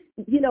 I'm just,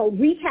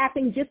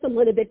 recapping just a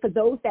little bit for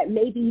those that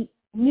may be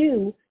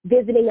new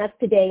visiting us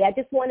today. I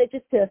just wanted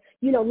to,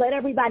 let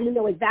everybody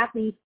know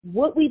exactly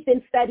what we've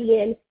been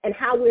studying and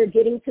how we're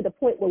getting to the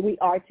point where we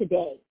are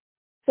today.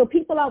 So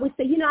people always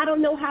say, I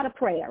don't know how to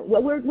pray.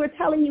 Well, we're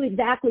telling you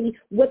exactly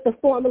what the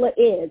formula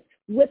is,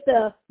 what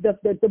the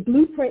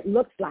blueprint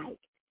looks like.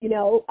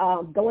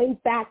 Going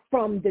back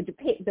from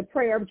the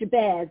prayer of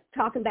Jabez,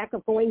 talking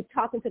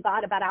to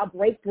God about our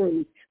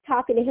breakthroughs,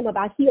 talking to him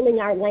about healing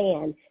our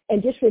land,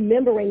 and just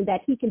remembering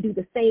that he can do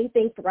the same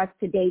thing for us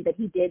today that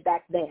he did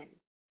back then.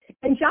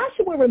 And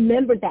Joshua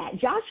remembered that.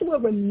 Joshua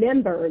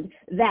remembered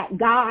that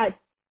God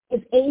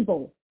is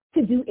able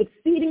to do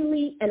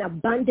exceedingly and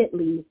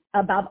abundantly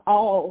above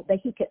all that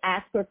he could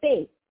ask or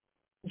think.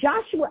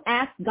 Joshua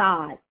asked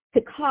God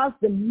to cause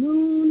the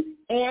moon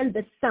and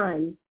the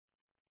sun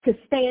to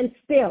stand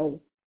still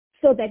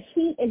so that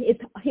he and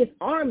his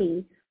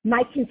army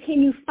might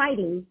continue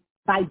fighting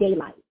by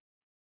daylight.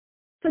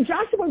 So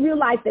Joshua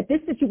realized that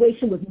this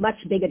situation was much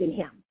bigger than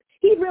him.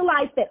 He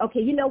realized that,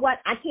 okay, you know what?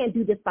 I can't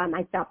do this by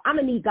myself. I'm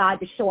going to need God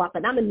to show up,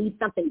 and I'm going to need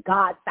something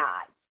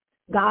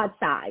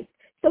God-sized.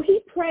 So he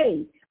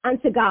prayed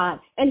unto God,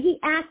 and he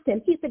asked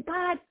him, he said,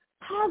 God,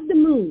 cause the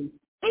moon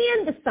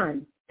and the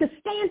sun to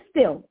stand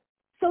still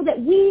so that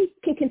we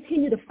can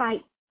continue to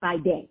fight by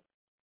day.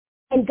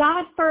 And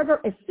God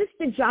further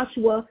assisted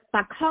Joshua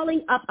by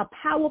calling up a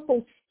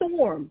powerful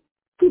storm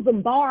to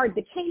bombard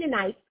the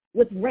Canaanites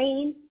with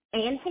rain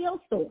and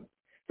hailstorms.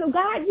 So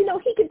God,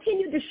 he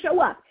continued to show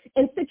up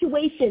in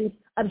situations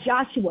of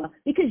Joshua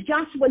because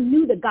Joshua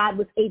knew that God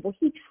was able.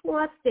 He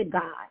trusted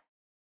God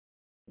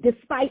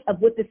despite of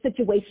what the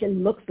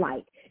situation looks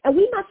like. And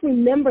we must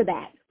remember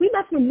that. We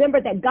must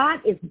remember that God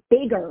is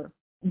bigger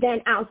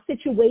than our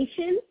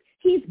situations.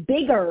 He's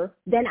bigger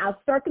than our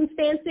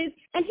circumstances,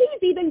 and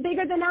he's even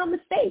bigger than our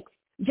mistakes.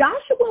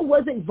 Joshua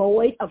wasn't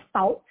void of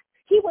fault.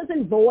 He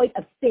wasn't void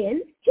of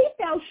sin. He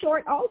fell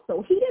short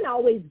also. He didn't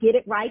always get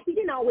it right. He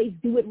didn't always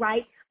do it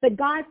right, but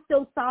God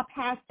still saw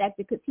past that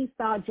because he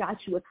saw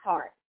Joshua's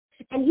heart.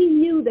 And he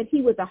knew that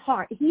he was a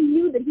heart. He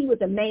knew that he was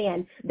a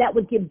man that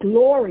would give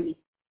glory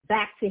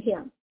back to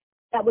him,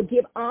 that would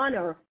give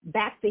honor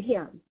back to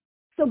him.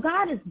 So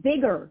God is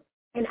bigger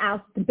than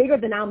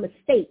our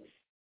mistakes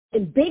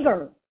and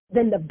bigger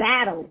than the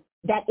battle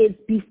that is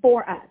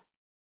before us.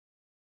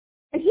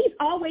 And he's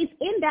always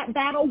in that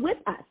battle with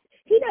us.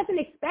 He doesn't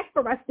expect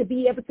for us to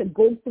be able to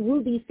go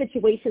through these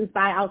situations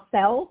by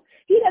ourselves.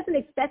 He doesn't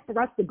expect for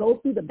us to go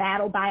through the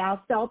battle by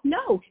ourselves.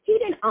 No, he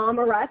didn't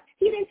armor us.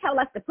 He didn't tell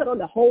us to put on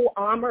the whole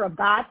armor of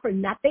God for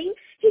nothing.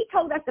 He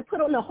told us to put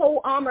on the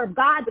whole armor of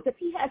God because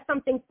he has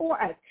something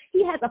for us.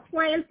 He has a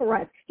plan for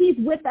us. He's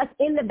with us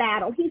in the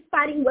battle. He's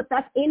fighting with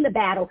us in the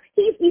battle.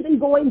 He's even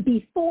going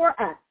before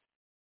us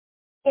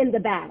in the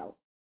battle.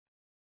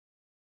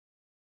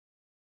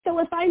 So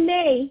if I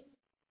may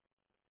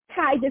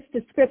tie this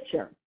to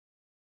scripture,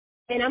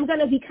 and I'm going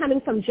to be coming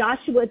from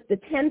Joshua, the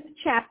 10th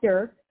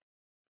chapter.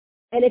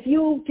 And if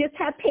you just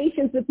have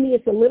patience with me,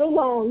 it's a little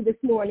long this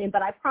morning,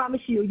 but I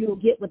promise you'll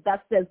get what thus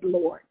says the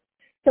Lord.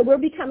 So we'll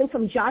be coming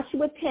from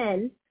Joshua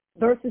 10,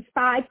 verses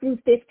 5 through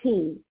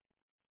 15.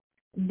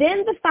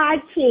 Then the 5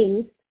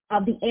 kings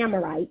of the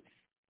Amorites,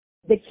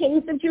 the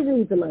kings of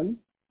Jerusalem,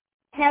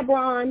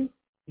 Hebron,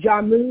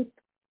 Jarmuth,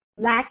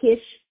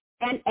 Lachish,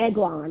 and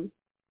Eglon,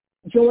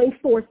 joined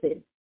forces.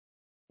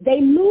 They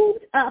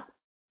moved up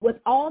with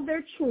all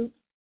their troops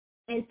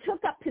and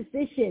took up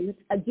positions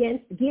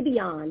against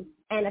Gibeon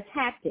and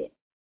attacked it.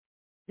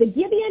 The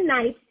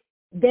Gibeonites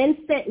then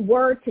sent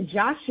word to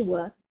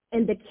Joshua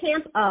in the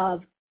camp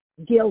of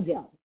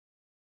Gilgal.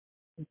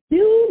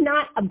 Do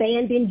not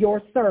abandon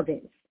your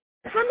servants.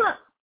 Come up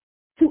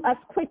to us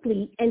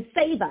quickly and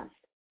save us.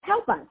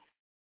 Help us,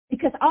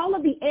 because all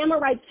of the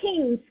Amorite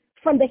kings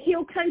from the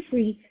hill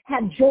country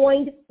have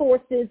joined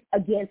forces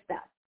against us.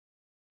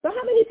 So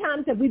how many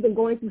times have we been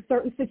going through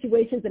certain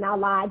situations in our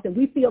lives and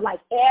we feel like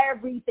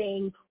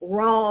everything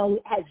wrong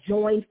has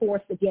joined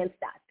force against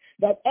us?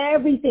 That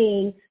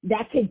everything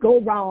that could go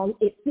wrong,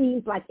 it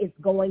seems like it's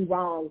going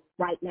wrong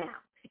right now.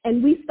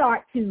 And we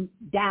start to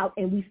doubt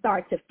and we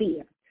start to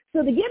fear.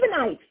 So the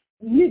Gibeonites,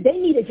 they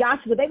needed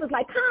Joshua. They was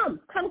like,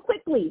 come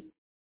quickly.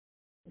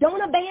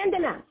 Don't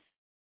abandon us.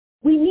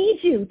 We need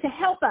you to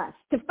help us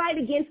to fight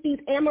against these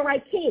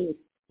Amorite kings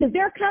because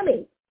they're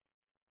coming.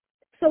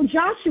 So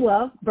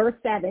Joshua, verse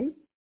 7,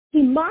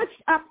 he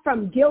marched up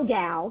from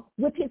Gilgal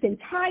with his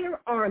entire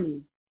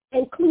army,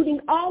 including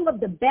all of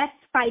the best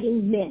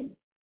fighting men.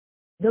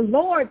 The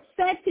Lord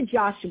said to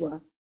Joshua,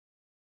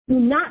 do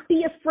not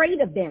be afraid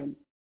of them.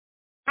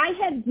 I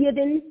have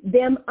given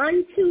them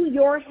unto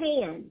your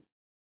hand.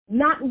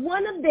 Not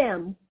one of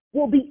them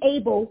will be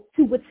able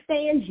to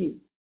withstand you.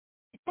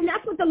 And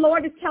that's what the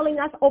Lord is telling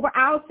us over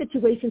our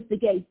situations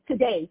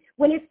today.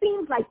 When it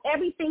seems like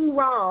everything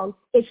wrong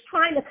is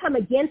trying to come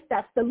against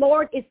us, the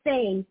Lord is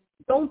saying,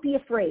 don't be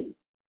afraid.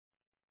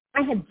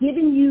 I have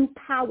given you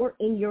power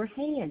in your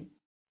hand,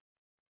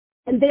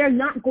 and they're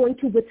not going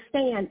to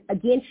withstand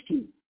against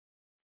you.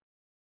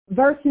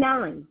 Verse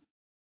 9,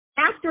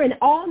 after an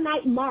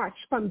all-night march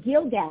from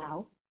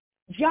Gilgal,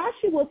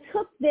 Joshua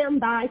took them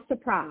by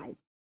surprise.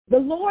 The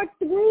Lord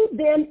threw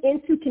them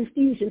into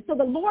confusion. So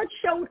the Lord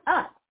showed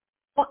up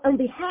on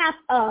behalf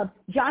of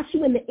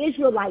Joshua and the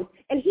Israelites,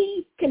 and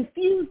he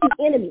confused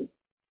the enemy.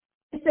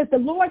 It says the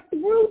Lord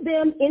threw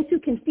them into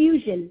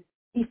confusion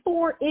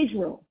before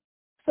Israel.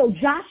 So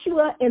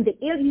Joshua and the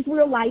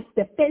Israelites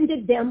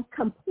defended them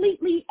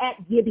completely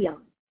at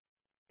Gibeon.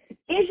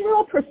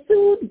 Israel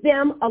pursued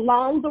them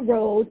along the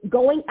road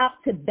going up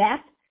to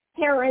Beth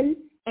Horon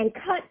and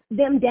cut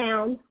them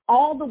down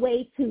all the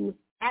way to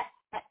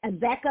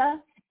Azekah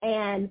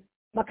and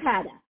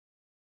Makkedah.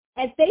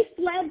 As they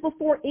fled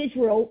before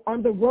Israel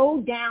on the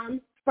road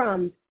down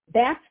from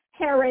Beth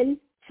Horon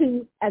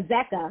to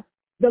Azekah,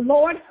 the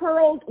Lord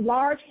hurled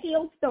large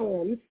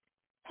hailstones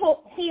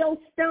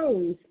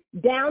hailstones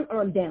down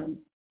on them,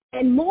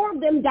 and more of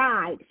them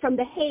died from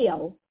the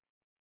hail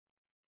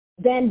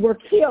than were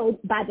killed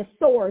by the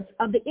swords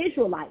of the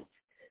Israelites.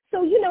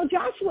 So,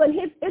 Joshua and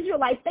his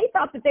Israelites, they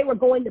thought that they were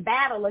going to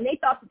battle, and they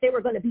thought that they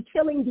were going to be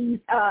killing these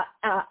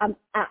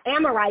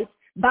Amorites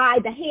by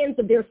the hands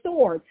of their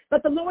swords.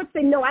 But the Lord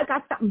said, no, I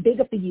got something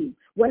bigger for you.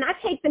 When I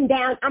take them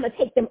down, I'm going to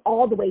take them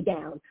all the way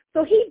down.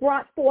 So he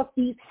brought forth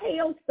these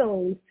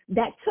hailstones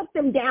that took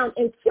them down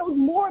and killed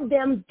more of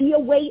them via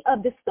way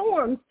of the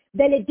storms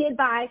than it did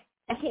by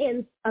the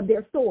hands of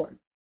their swords.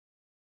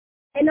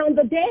 And on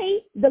the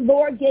day the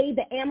Lord gave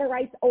the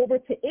Amorites over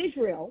to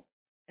Israel,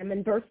 I'm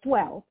in verse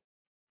 12,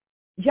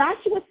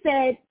 Joshua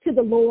said to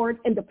the Lord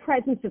in the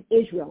presence of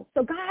Israel.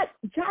 So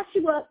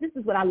Joshua, this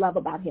is what I love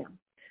about him,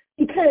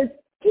 because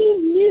he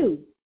knew,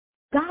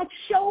 God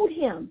showed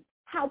him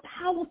how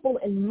powerful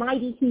and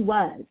mighty he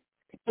was.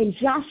 And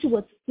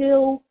Joshua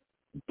still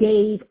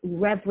gave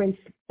reverence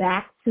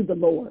back to the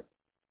Lord.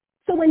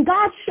 So when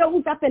God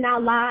shows up in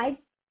our lives,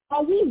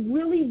 are we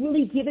really,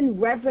 really giving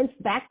reverence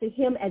back to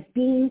him as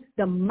being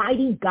the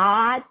mighty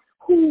God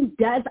who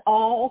does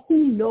all,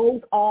 who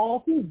knows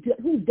all, who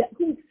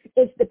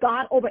is the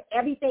God over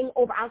everything,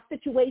 over our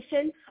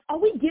situation? Are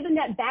we giving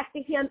that back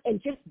to him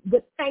and just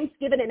with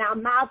thanksgiving in our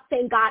mouths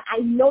saying, God,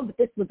 I know that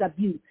this was of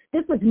you.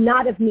 This was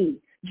not of me.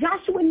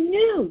 Joshua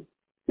knew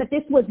that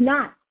this was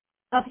not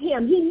of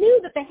him. He knew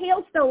that the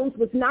hailstones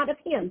was not of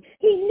him.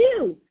 He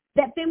knew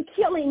that them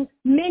killing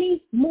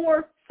many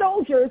more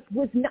soldiers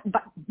was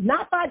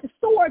not by the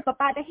sword, but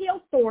by the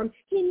hailstorm.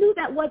 He knew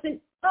that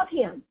wasn't of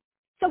him.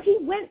 So he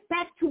went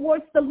back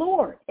towards the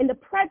Lord in the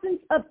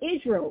presence of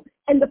Israel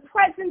and the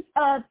presence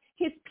of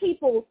his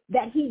people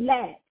that he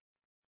led.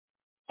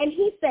 And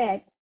he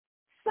said,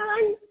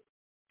 sun,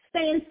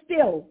 stand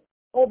still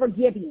over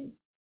Gibeon,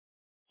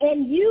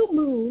 and you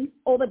moon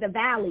over the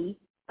valley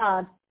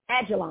of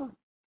Ajalon.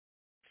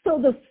 So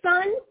the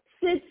sun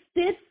stood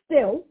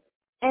still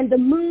and the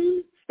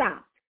moon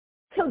stopped,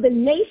 till the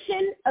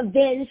nation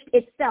avenged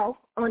itself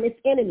on its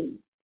enemies,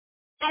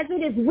 as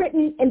it is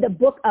written in the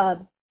book of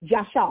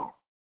Jashar.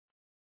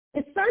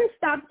 The sun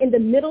stopped in the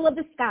middle of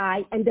the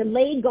sky and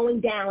delayed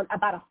going down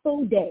about a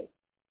full day.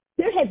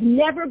 There has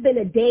never been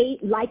a day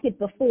like it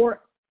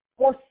before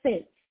or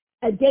since,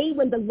 a day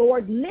when the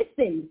Lord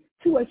listened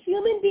to a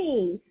human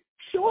being.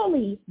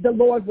 Surely the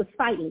Lord was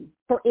fighting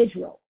for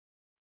Israel.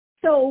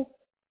 So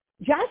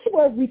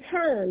Joshua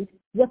returned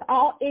with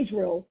all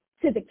Israel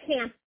to the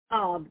camp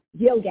of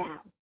Gilgal.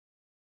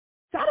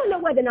 So I don't know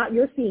whether or not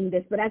you're seeing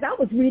this, but as I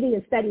was reading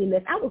and studying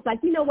this, I was like,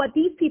 you know what?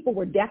 These people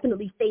were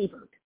definitely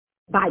favored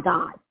by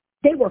God.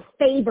 They were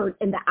favored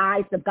in the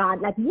eyes of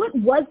God. Like, what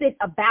was it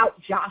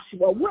about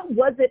Joshua? What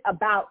was it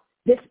about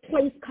this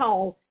place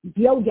called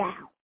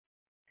Gilgal?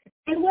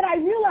 And what I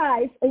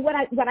realized and what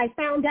I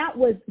found out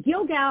was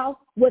Gilgal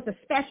was a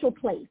special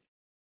place.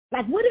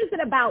 Like, what is it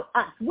about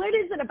us? What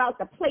is it about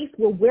the place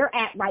where we're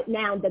at right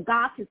now that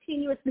God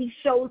continuously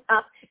shows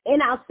up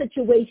in our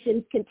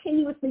situations,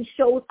 continuously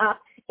shows up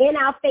in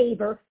our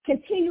favor,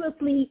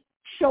 continuously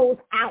shows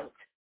out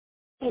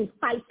and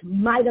fights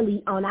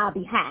mightily on our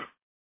behalf?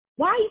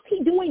 Why is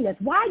he doing this?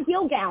 Why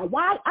Gilgal?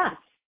 Why us?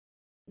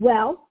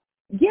 Well,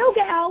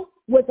 Gilgal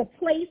was a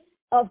place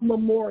of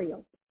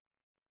memorial.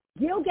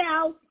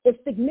 Gilgal is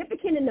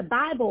significant in the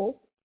Bible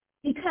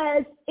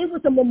because it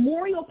was a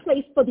memorial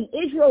place for the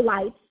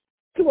Israelites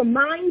to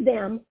remind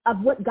them of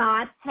what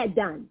God had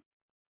done.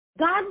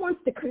 God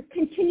wants to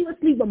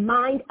continuously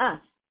remind us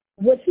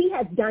what he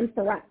has done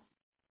for us.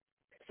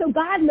 So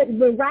God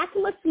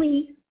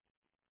miraculously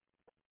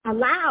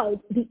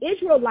allowed the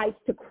Israelites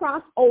to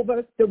cross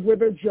over the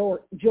river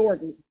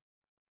Jordan.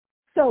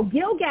 So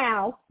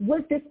Gilgal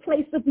was this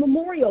place of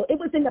memorial. It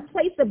was in the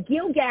place of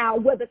Gilgal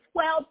where the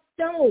 12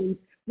 stones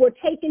were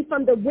taken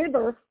from the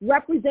river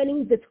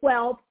representing the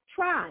 12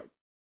 tribes.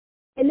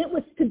 And it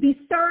was to be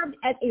served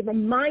as a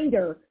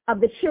reminder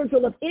of the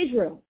children of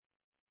Israel,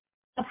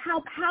 of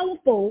how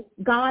powerful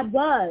God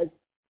was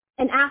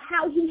and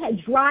how he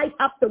had dried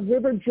up the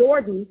river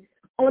Jordan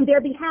on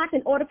their behalf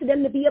in order for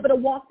them to be able to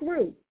walk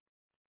through.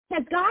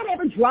 Has God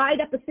ever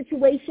dried up a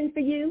situation for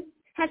you?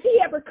 Has he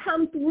ever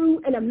come through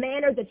in a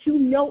manner that you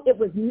know it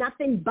was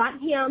nothing but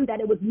him,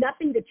 that it was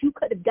nothing that you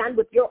could have done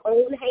with your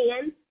own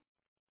hands?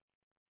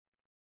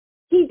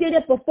 He did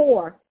it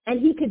before,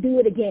 and he could do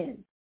it again.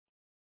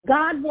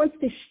 God wants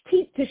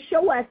to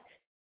show us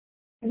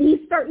these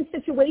certain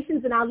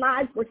situations in our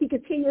lives where he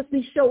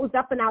continuously shows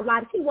up in our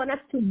lives. He wants us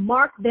to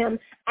mark them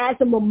as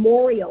a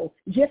memorial,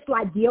 just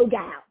like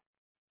Gilgal.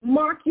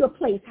 Mark your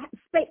place.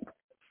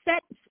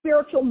 Set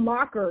spiritual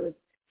markers,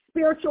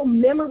 spiritual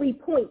memory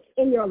points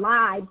in your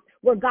lives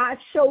where God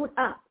showed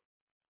up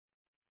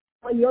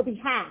on your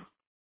behalf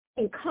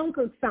and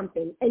conquered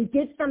something and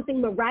did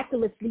something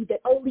miraculously that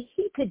only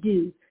he could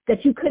do,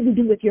 that you couldn't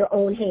do with your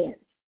own hands.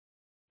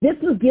 This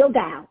was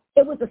Gilgal.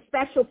 It was a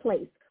special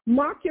place.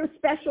 Mark your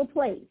special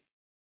place.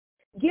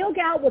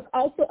 Gilgal was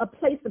also a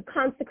place of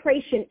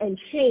consecration and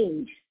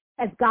change.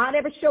 Has God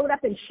ever showed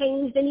up and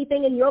changed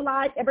anything in your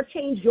life? Ever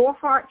changed your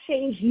heart,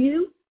 changed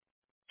you?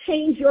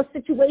 change your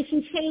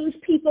situation, change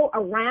people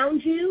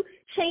around you,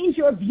 change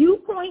your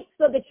viewpoint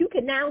so that you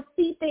can now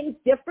see things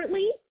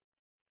differently.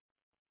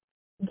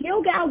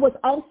 Gilgal was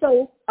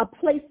also a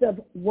place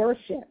of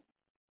worship.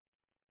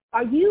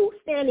 Are you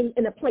standing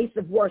in a place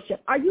of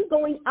worship? Are you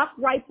going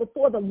upright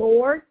before the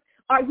Lord?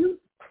 Are you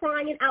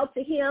crying out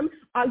to him?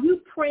 Are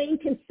you praying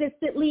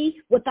consistently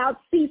without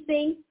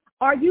ceasing?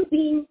 Are you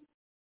being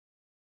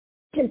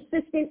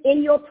consistent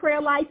in your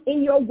prayer life,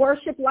 in your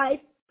worship life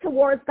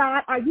towards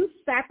God? Are you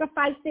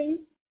sacrificing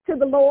to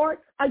the Lord?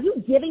 Are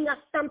you giving up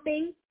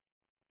something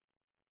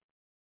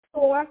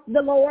for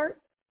the Lord?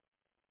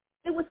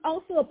 It was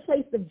also a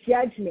place of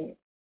judgment.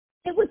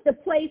 It was the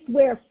place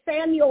where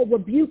Samuel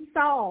rebuked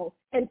Saul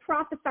and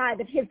prophesied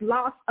of his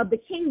loss of the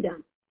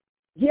kingdom.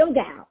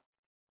 Gilgal.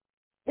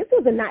 This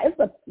was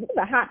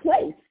a hot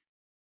place.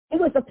 It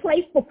was a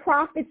place for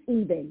prophets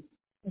even.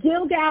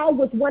 Gilgal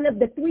was one of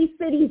the 3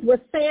 cities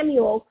where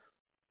Samuel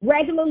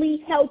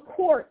regularly held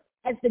court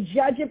as the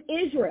judge of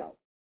Israel.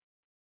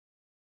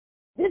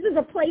 This is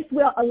a place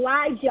where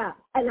Elijah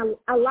and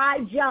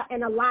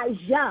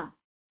Elijah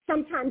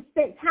sometimes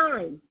spent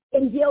time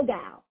in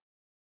Gilgal.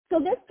 So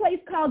this place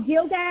called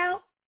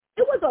Gilgal,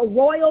 it was a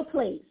royal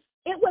place.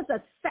 It was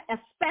a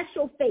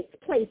special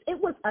place.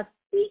 It was a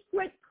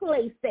secret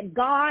place that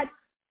God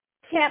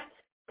kept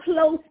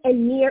close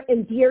and near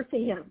and dear to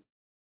him.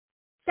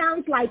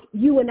 Sounds like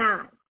you and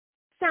I.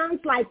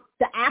 Sounds like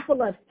the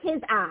apple of his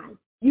eye,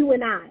 you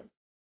and I.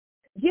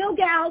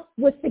 Gilgal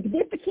was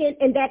significant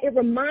in that it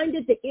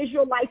reminded the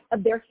Israelites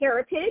of their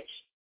heritage.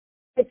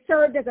 It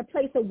served as a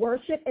place of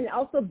worship, and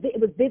also it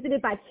was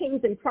visited by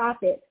kings and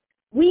prophets.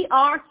 We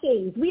are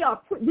kings. We are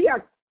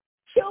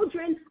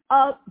children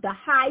of the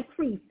high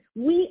priest.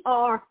 We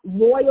are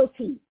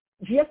royalty,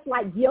 just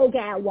like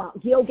Gilgal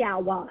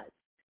was.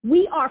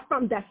 We are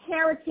from the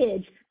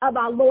heritage of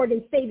our Lord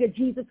and Savior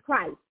Jesus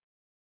Christ,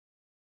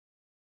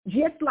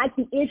 just like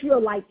the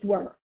Israelites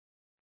were.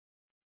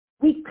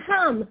 We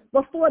come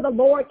before the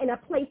Lord in a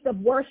place of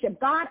worship.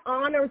 God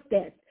honors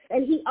this,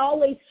 and he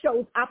always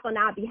shows up on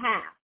our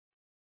behalf.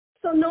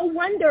 So no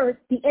wonder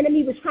the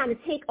enemy was trying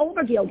to take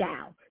over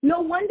Gilgal.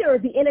 No wonder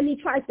the enemy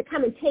tries to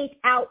come and take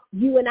out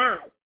you and I.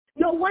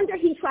 No wonder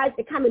he tries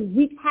to come and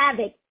wreak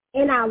havoc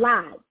in our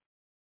lives.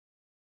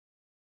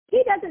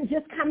 He doesn't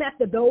just come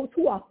after those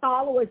who are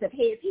followers of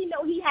his. He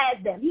knows he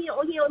has them. He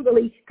don't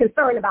really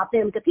concerned about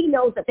them because he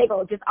knows that they're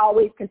going to just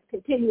always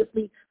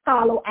continuously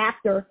follow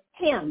after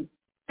him.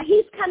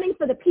 He's coming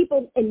for the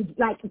people in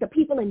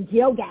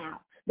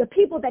Gilgal, the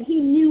people that he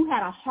knew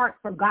had a heart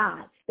for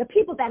God, the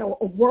people that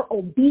were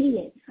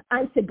obedient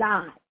unto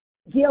God.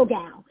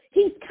 Gilgal.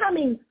 He's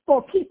coming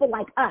for people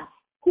like us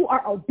who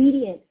are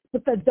obedient,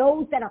 but for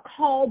those that are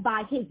called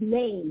by his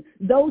name,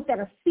 those that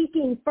are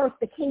seeking first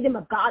the kingdom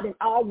of God and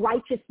all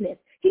righteousness.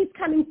 He's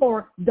coming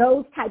for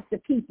those types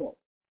of people.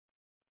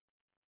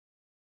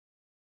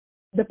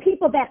 The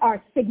people that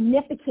are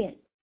significant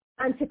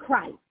unto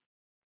Christ.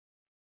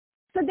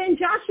 So then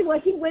Joshua,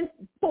 he went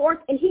forth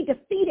and he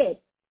defeated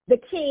the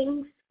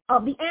kings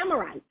of the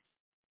Amorites.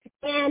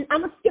 And I'm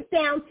going to skip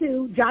down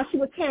to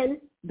Joshua 10,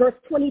 verse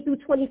 20 through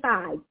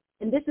 25.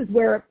 And this is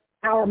where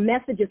our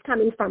message is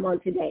coming from on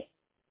today.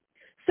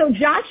 So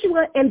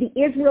Joshua and the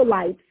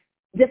Israelites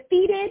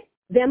defeated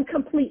them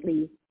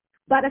completely,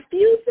 but a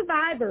few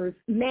survivors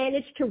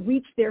managed to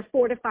reach their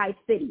fortified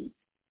cities.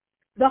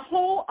 The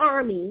whole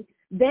army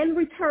then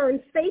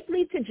returned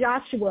safely to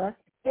Joshua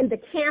in the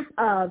camp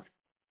of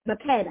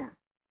Makkedah,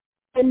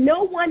 and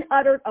no one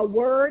uttered a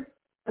word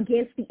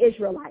against the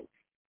Israelites.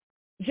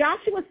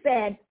 Joshua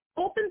said,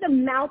 "Open the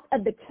mouth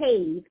of the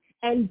cave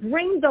and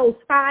bring those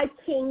 5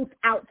 kings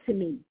out to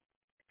me."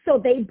 So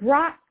they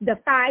brought the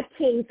 5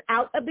 kings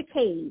out of the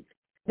cave,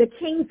 the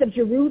kings of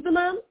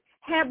Jerusalem,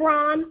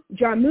 Hebron,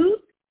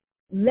 Jarmuth,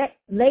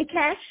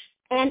 Lachish,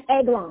 and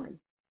Eglon.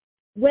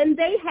 When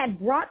they had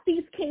brought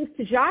these kings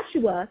to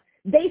Joshua,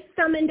 they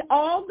summoned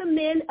all the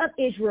men of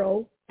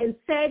Israel and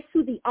said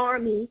to the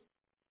army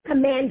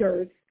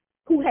commanders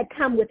who had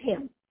come with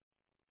him,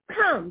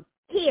 "Come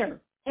here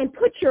and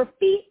put your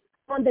feet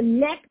on the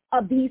neck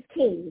of these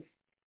kings."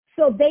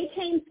 So they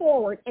came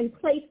forward and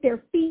placed their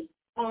feet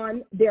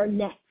on their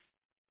necks.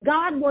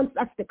 God wants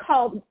us to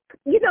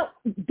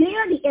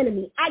dare the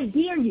enemy. I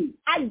dare you.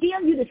 I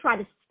dare you to try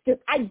me.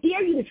 I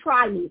dare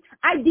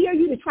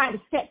you to try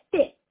to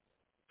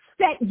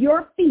set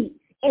your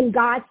feet in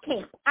God's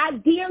camp. I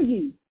dare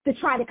you to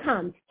try to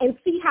come and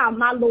see how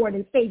my Lord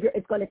and Savior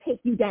is going to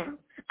take you down.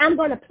 I'm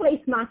going to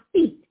place my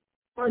feet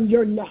on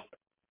your neck.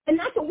 And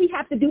that's what we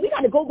have to do. We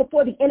got to go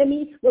before the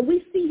enemy when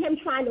we see him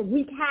trying to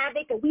wreak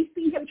havoc and we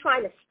see him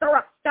trying to stir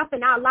up stuff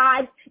in our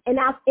lives, in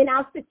our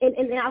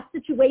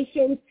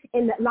situations,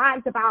 in the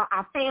lives of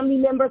our family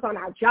members, on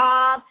our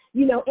jobs,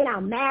 in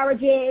our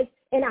marriages,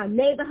 in our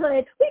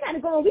neighborhood. We got to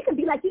go and we can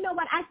be like, you know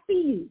what? I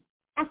see you.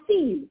 I see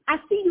you. I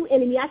see you,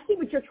 enemy. I see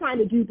what you're trying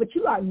to do, but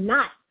you are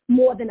not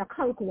more than a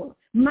conqueror.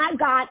 My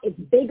God is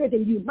bigger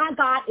than you. My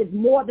God is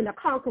more than a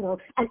conqueror.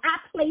 And I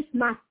place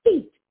my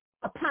feet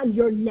upon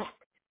your neck.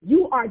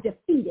 You are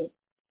defeated.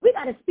 We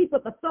got to speak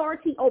with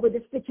authority over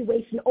this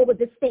situation, over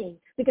this thing,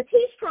 because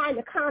he's trying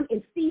to come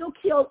and steal,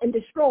 kill, and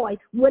destroy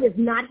what is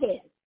not his.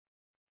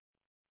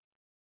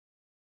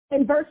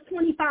 In verse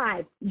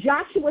 25,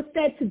 Joshua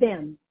said to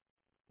them,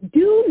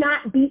 do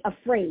not be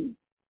afraid.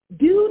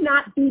 Do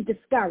not be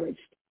discouraged.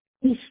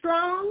 Be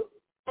strong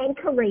and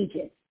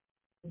courageous.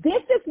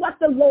 This is what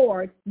the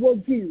Lord will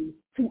do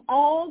to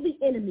all the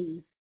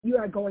enemies you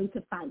are going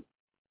to fight.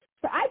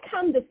 So I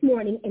come this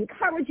morning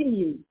encouraging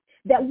you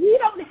that we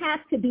don't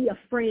have to be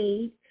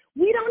afraid.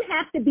 We don't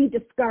have to be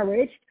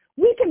discouraged.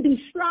 We can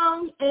be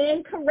strong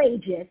and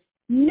courageous,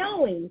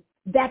 knowing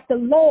that the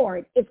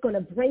Lord is going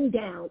to bring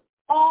down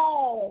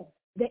all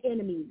the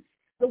enemies.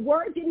 The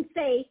word didn't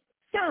say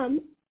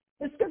some.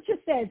 The scripture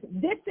says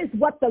this is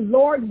what the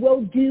Lord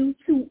will do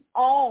to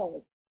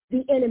all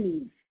the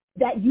enemies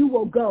that you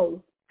will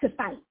go to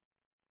fight.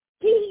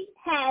 He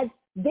has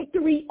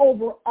victory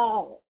over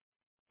all.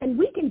 And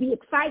we can be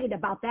excited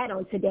about that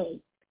on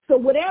today. So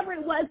whatever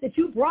it was that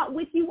you brought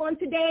with you on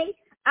today,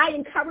 I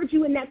encourage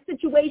you in that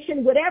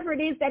situation. Whatever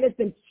it is that has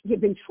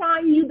been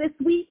trying you this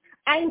week,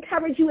 I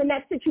encourage you in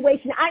that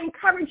situation. I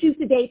encourage you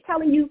today,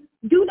 telling you,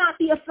 do not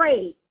be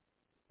afraid.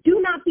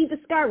 Do not be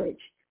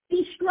discouraged.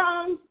 Be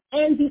strong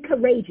and be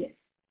courageous.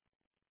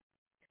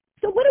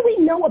 So what do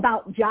we know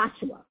about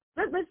Joshua?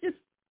 Let's just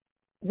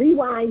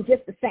rewind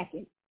just a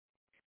second.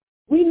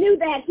 We knew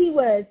that he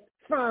was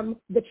from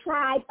the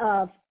tribe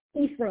of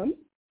Ephraim,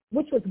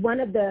 which was one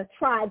of the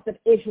tribes of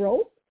Israel.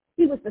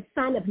 He was the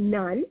son of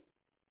Nun.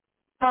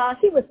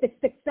 He was the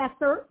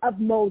successor of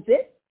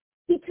Moses.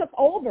 He took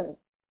over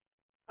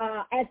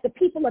as the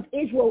people of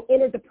Israel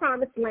entered the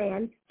promised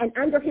land, and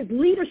under his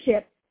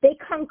leadership, they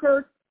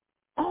conquered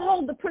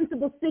all the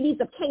principal cities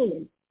of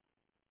Canaan.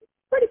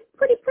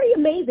 Pretty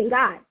amazing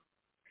guy.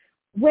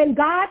 When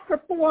God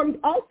performed,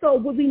 also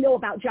what we know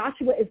about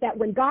Joshua is that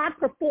when God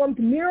performed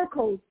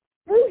miracles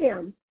through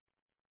him,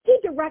 he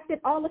directed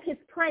all of his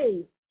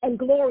praise and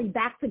glory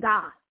back to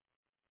God.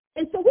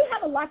 And so we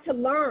have a lot to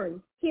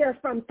learn here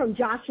from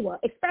Joshua,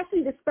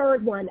 especially this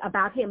third one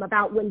about him,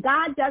 about when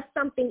God does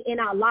something in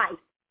our life,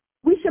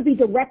 we should be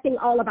directing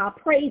all of our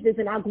praises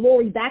and our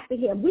glory back to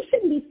him. We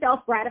shouldn't be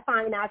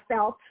self-gratifying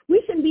ourselves.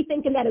 We shouldn't be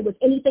thinking that it was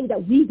anything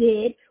that we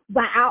did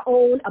by our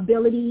own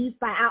abilities,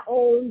 by our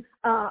own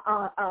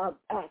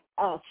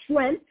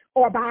strength,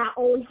 or by our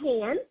own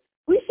hands.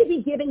 We should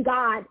be giving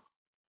God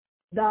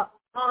the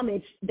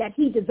homage that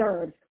he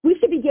deserves. We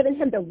should be giving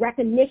him the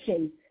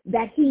recognition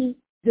that he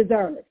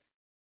deserves.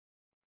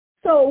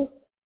 So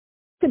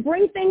to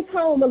bring things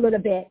home a little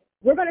bit,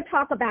 we're going to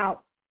talk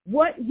about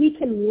what we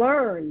can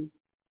learn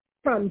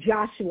from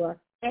Joshua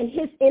and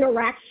his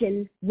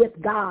interaction with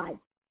God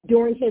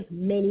during his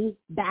many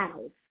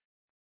battles.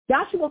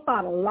 Joshua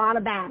fought a lot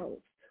of battles.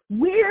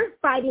 We're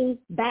fighting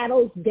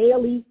battles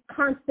daily,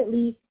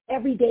 constantly,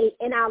 every day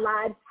in our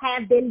lives,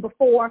 have been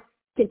before,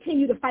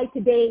 continue to fight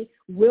today,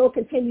 will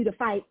continue to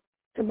fight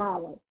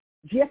tomorrow,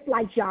 just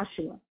like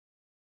Joshua.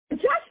 But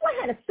Joshua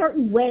had a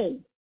certain way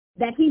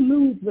that he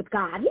moved with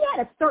God. He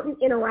had a certain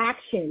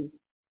interaction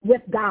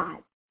with God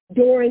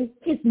during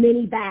his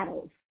many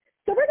battles.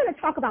 So we're going to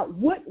talk about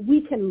what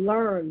we can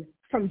learn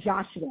from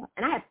Joshua.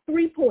 And I have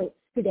 3 points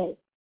today.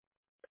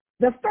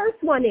 The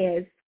first one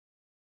is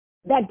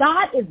that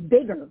God is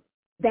bigger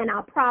than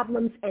our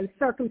problems and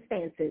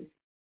circumstances,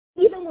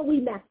 even when we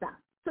mess up.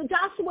 So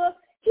Joshua,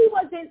 he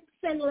wasn't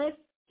sinless.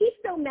 He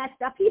still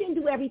messed up. He didn't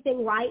do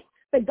everything right,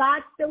 but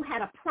God still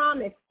had a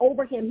promise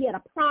over him. He had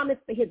a promise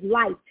for his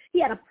life. He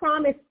had a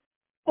promise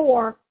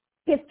for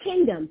his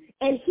kingdom,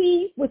 and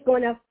he was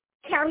going to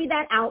carry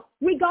that out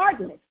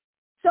regardless.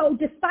 So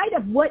despite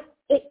of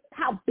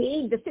how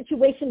big the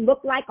situation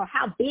looked like or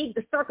how big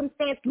the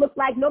circumstance looked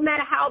like, no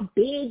matter how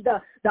big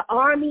the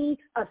army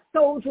of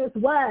soldiers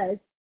was,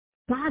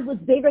 God was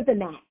bigger than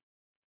that.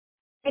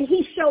 And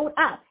he showed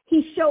up.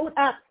 He showed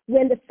up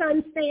when the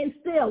sun stands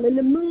still and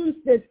the moon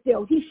stood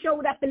still. He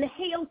showed up in the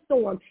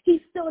hailstorm.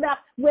 He stood up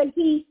when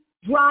he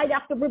dried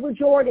up the river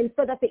Jordan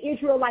so that the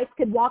Israelites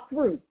could walk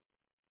through.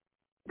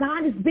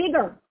 God is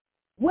bigger.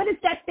 What is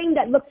that thing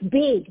that looks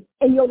big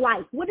in your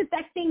life? What is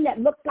that thing that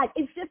looks like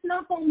it's just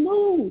not going to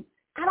move?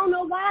 I don't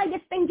know why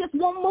this thing just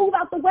won't move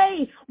out the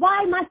way.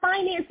 Why my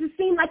finances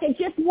seem like it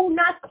just will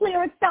not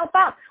clear itself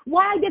up.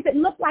 Why does it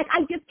look like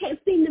I just can't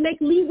seem to make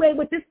leeway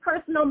with this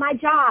person on my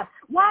job?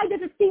 Why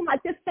does it seem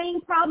like this same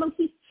problem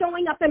keeps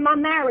showing up in my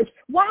marriage?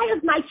 Why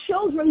is my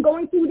children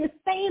going through this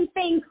same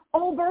thing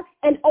over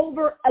and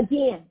over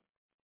again?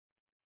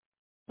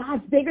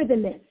 God's bigger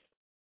than this.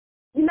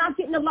 You're not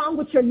getting along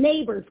with your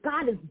neighbors.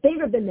 God is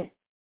bigger than this.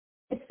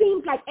 It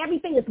seems like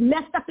everything is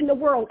messed up in the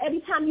world.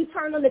 Every time you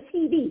turn on the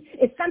TV,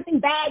 it's something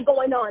bad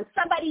going on.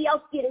 Somebody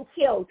else getting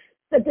killed.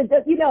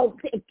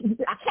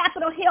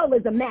 Capitol Hill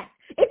is a mess.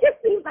 It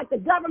just seems like the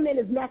government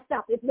is messed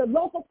up. It's the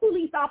local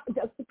police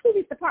officer, the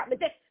police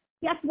department.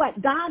 Guess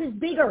what? God is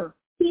bigger.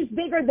 He's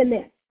bigger than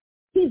this.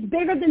 He's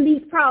bigger than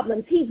these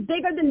problems. He's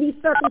bigger than these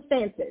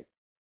circumstances.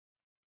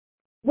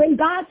 When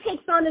God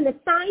takes on an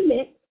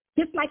assignment,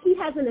 just like he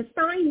has an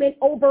assignment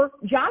over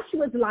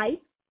Joshua's life,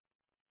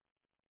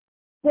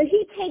 when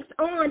he takes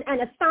on an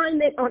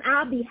assignment on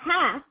our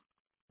behalf,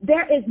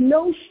 there is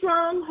no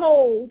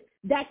stronghold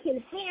that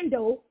can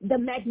handle the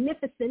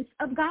magnificence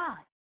of God.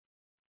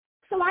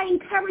 So I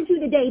encourage you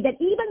today that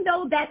even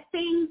though that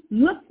thing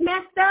looks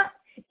messed up,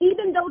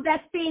 even though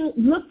that thing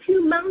looks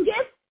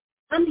humongous,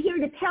 I'm here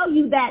to tell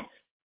you that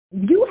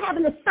you have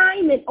an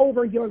assignment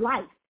over your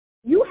life.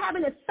 You have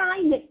an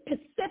assignment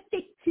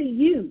specific to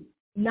you,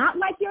 not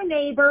like your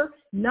neighbor,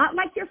 not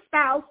like your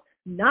spouse,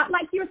 not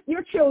like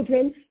your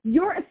children.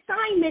 Your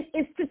assignment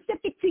is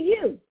specific to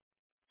you.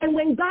 And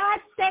when God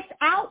sets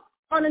out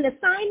on an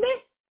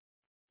assignment,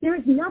 there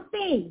is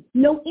nothing,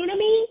 no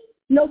enemy,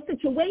 no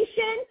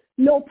situation,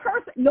 no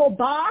person, no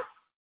boss,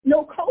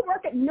 no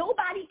coworker,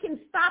 nobody can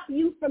stop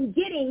you from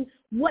getting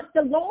what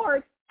the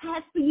Lord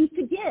has for you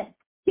to get.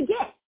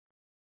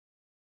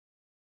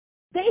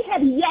 They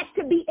have yet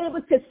to be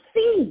able to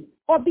see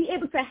or be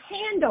able to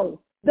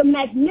handle the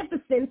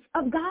magnificence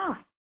of God.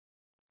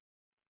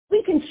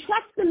 We can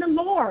trust in the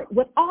Lord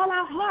with all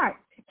our heart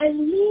and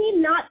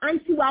lean not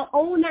unto our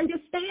own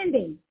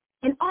understanding.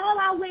 In all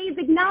our ways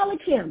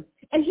acknowledge him,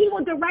 and he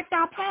will direct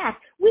our path.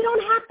 We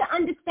don't have to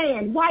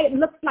understand why it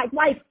looks like,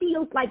 why it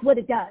feels like what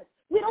it does.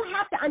 We don't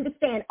have to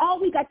understand. All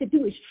we got to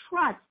do is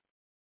trust.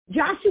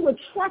 Joshua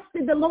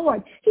trusted the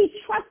Lord. He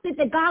trusted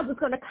that God was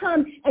going to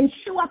come and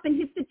show up in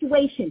his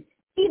situation,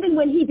 even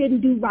when he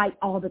didn't do right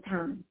all the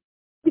time.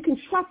 We can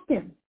trust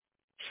him.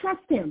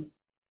 Trust him.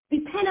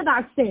 Repent of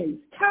our sins.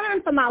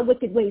 Turn from our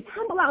wicked ways.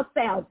 Humble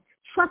ourselves.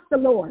 Trust the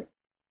Lord.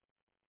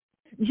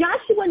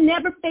 Joshua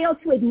never failed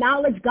to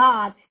acknowledge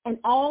God and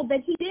all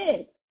that he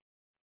did.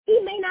 He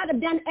may not have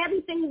done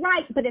everything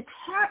right, but his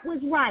heart was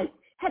right.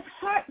 His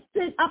heart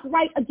stood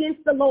upright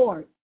against the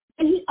Lord.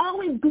 And he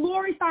always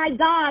glorified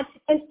God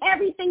in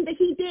everything that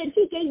he did.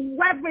 He gave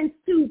reverence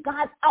to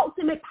God's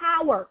ultimate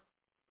power.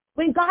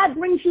 When God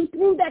brings you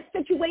through that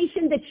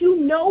situation that you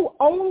know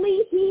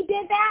only he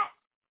did that,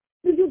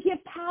 do you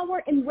give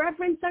power and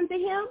reverence unto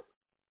him?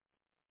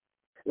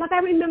 Like I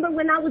remember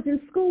when I was in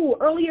school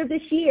earlier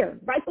this year,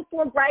 right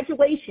before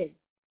graduation,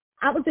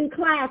 I was in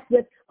class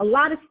with a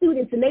lot of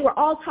students, and they were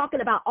all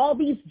talking about all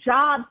these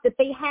jobs that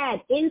they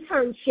had,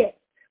 internships,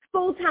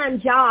 full-time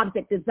jobs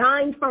at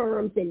design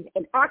firms and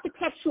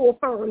architectural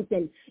firms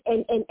and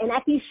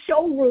at these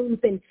showrooms,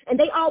 and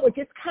they all were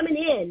just coming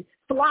in,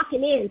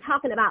 flocking in,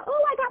 talking about,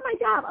 oh, I got my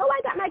job, oh, I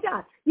got my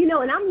job. You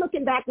know, and I'm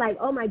looking back like,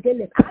 oh, my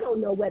goodness, I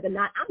don't know whether or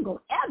not I'm going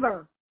to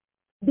ever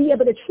be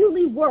able to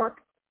truly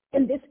work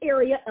in this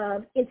area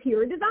of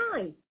interior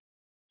design.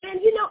 And,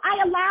 you know,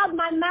 I allowed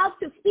my mouth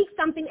to speak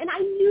something, and I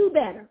knew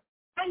better.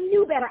 I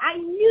knew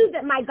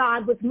that my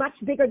God was much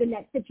bigger than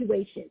that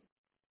situation.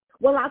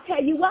 Well, I'll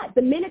tell you what,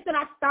 the minute that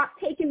I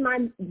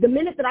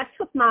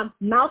took my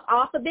mouth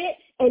off of it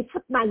and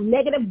took my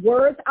negative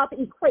words out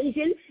the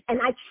equation,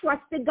 and I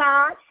trusted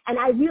God, and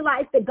I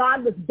realized that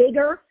God was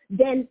bigger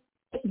than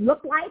it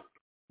looked like,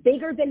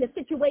 bigger than the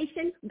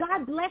situation,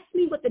 God blessed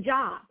me with the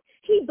job.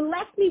 He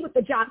blessed me with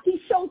the job. He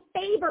showed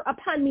favor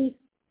upon me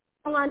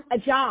on a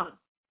job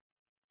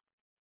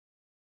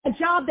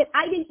that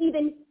I didn't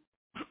even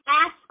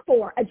ask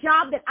for, a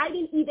job that I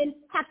didn't even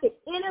have to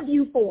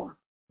interview for.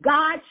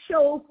 God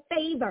showed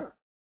favor,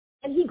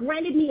 and he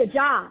granted me a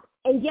job.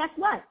 And guess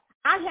what?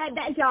 I had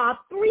that job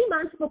 3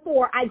 months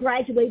before I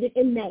graduated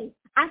in May.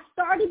 I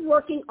started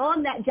working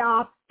on that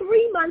job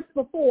 3 months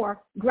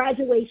before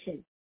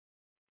graduation.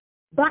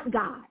 But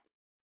God.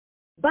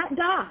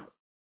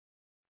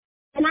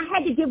 And I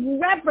had to give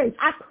reverence.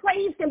 I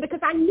praised him because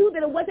I knew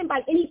that it wasn't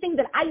by anything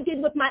that I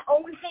did with my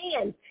own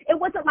hands. It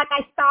wasn't like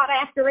I sought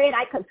after it.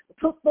 I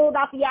filled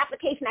out the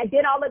application. I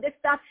did all of this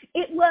stuff.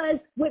 It was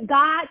what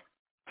God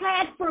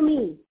had for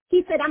me.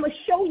 He said, I'm going to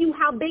show you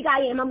how big I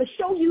am. I'm going to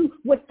show you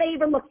what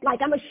favor looks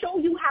like. I'm going to show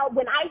you how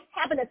when I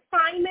have an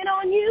assignment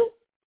on you,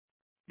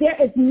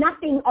 there is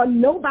nothing or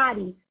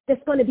nobody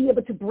that's going to be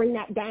able to bring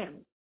that down.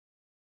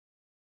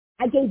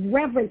 I gave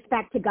reverence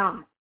back to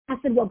God. I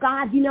said, well,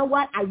 God, you know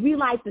what? I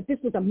realized that this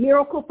was a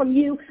miracle from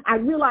you. I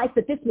realized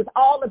that this was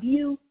all of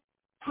you.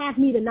 Have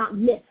me to not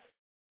miss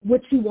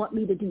what you want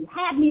me to do.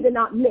 Have me to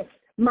not miss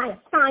my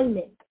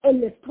assignment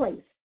in this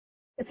place.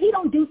 If he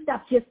don't do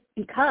stuff just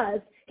because,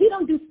 he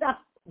don't do stuff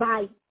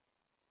by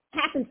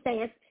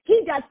happenstance.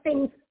 He does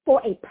things for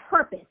a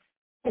purpose,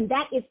 and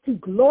that is to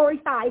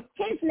glorify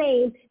his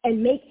name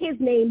and make his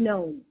name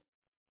known.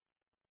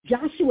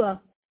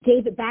 Joshua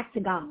gave it back to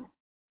God.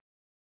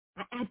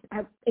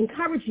 I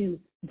encourage you,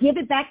 give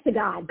it back to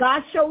God.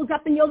 God shows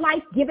up in your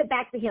life, give it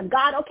back to him.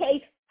 God,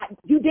 okay,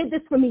 you did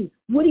this for me.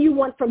 What do you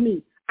want from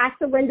me? I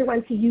surrender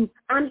unto you.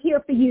 I'm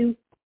here for you.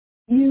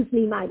 Use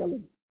me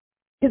mightily.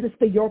 This is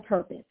for your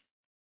purpose.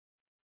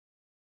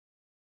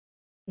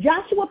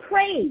 Joshua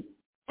prayed,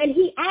 and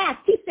he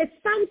asked, he said,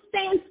 sun,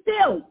 stand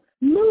still.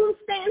 Moon,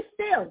 stand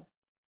still.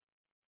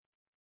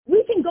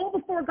 We can go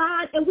before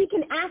God, and we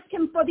can ask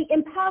him for the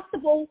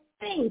impossible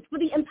things, for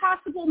the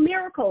impossible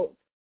miracles.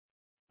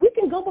 We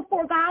can go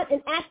before God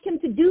and ask him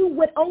to do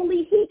what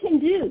only he can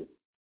do.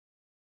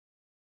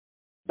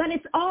 But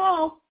it's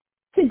all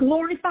to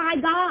glorify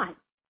God.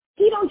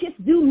 He don't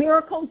just do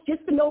miracles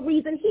just for no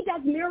reason. He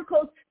does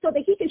miracles so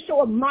that he can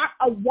show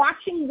a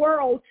watching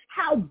world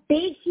how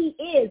big he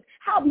is,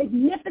 how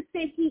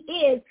magnificent he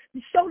is,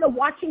 to show the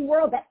watching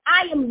world that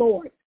I am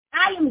Lord.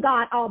 I am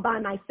God all by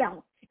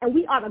myself. And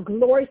we ought to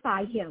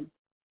glorify him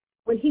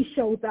when he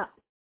shows up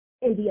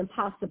in the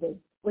impossible,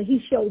 when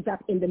he shows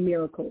up in the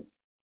miracles.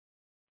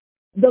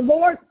 The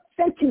Lord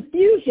sent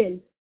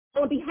confusion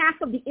on behalf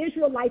of the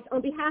Israelites,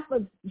 on behalf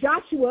of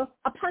Joshua,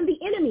 upon the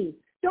enemy.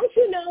 Don't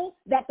you know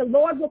that the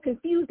Lord will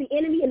confuse the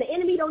enemy, and the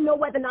enemy don't know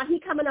whether or not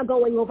he's coming or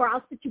going over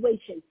our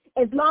situation?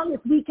 As long as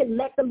we can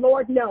let the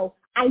Lord know,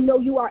 I know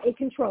you are in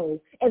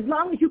control. As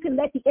long as you can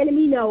let the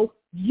enemy know,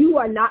 you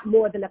are not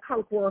more than a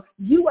conqueror.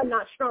 You are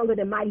not stronger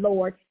than my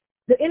Lord.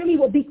 The enemy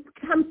will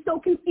become so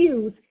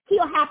confused,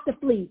 he'll have to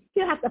flee.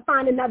 He'll have to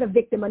find another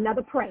victim,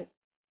 another prey.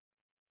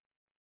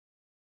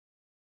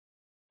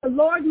 The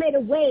Lord made a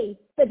way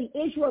for the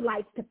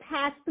Israelites to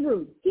pass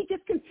through. He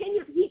just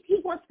continues.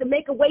 He wants to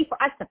make a way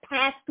for us to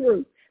pass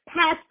through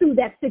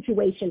that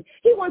situation.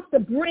 He wants to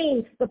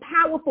bring the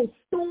powerful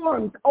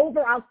storms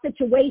over our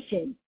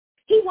situation.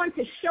 He wants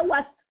to show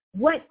us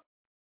what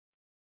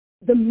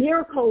the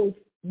miracles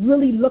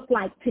really look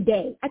like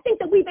today. I think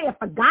that we may have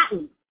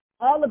forgotten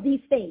all of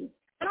these things.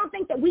 I don't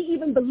think that we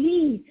even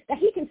believe that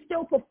he can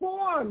still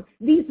perform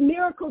these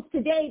miracles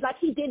today like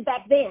he did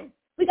back then.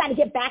 We got to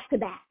get back to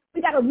that.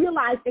 We got to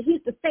realize that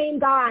he's the same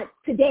God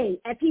today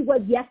as he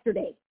was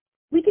yesterday.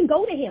 We can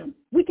go to him.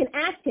 We can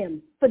ask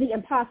him for the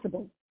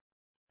impossible.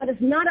 But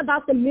it's not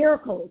about the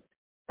miracles,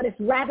 but it's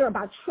rather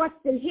about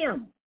trusting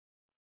him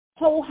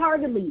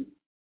wholeheartedly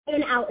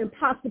in our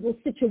impossible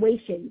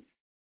situations.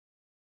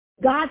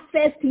 God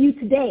says to you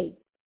today,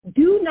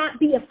 do not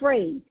be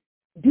afraid.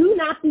 Do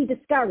not be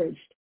discouraged.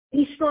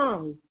 Be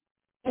strong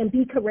and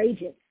be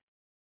courageous.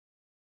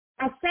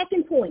 Our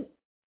second point,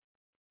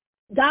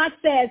 God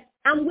says,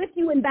 I'm with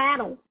you in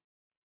battle.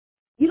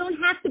 You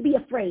don't have to be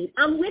afraid.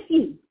 I'm with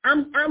you.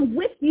 I'm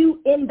with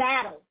you in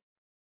battle.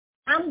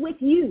 I'm with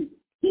you.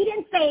 He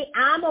didn't say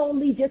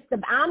he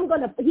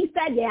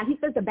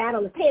says the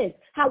battle is his.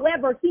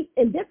 However,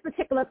 in this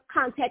particular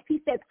context,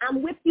 he says,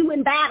 I'm with you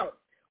in battle.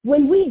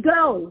 When we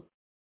go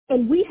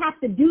and we have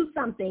to do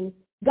something,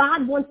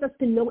 God wants us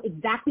to know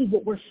exactly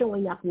what we're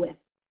showing up with.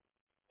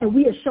 And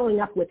we are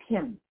showing up with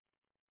him.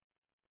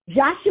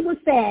 Joshua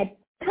said,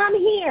 come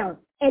here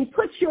and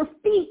put your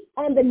feet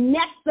on the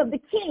necks of the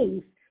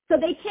kings. So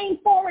they came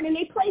forward and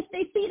they placed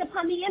their feet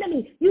upon the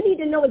enemy. You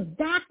need to know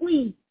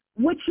exactly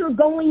what you're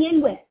going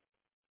in with.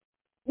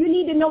 You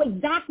need to know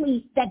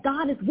exactly that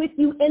God is with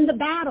you in the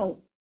battle.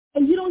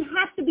 And you don't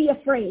have to be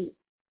afraid.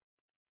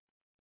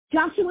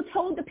 Joshua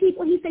told the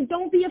people, he said,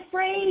 don't be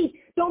afraid.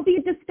 Don't be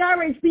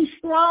discouraged. Be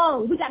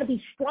strong. We got to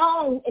be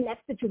strong in that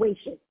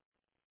situation.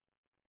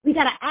 We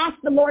got to ask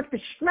the Lord for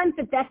strength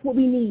if that's what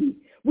we need.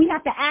 We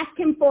have to ask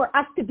him for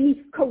us to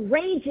be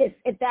courageous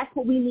if that's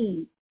what we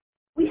need.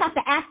 We have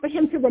to ask for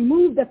him to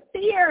remove the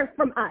fear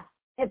from us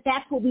if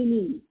that's what we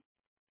need.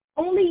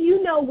 Only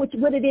you know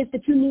what it is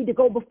that you need to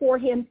go before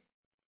him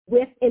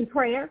with in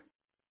prayer.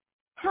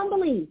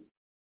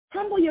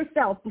 Humble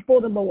yourself before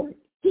the Lord.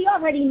 He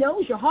already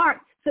knows your heart,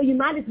 so you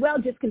might as well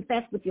just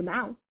confess with your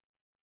mouth.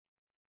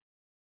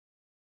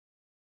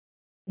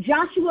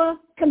 Joshua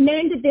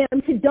commanded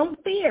them to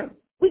don't fear.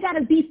 We got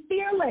to be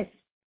fearless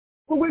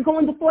when we're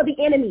going before the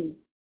enemy.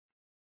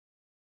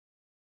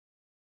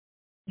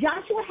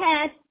 Joshua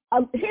had,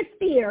 his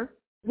fear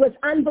was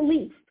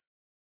unbelief.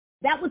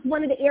 That was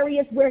one of the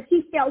areas where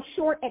he fell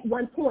short at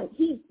one point.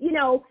 He,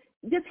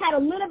 just had a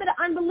little bit of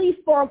unbelief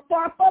for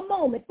a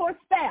moment, for a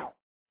spell.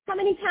 How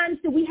many times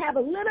do we have a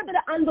little bit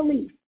of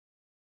unbelief?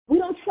 We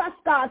don't trust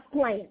God's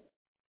plan.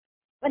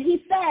 But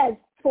he says,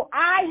 for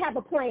I have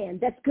a plan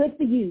that's good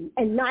for you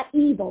and not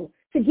evil,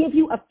 to give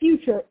you a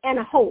future and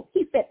a hope.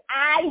 He said,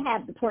 I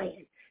have the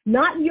plan,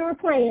 not your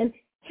plan,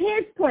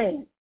 his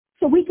plan.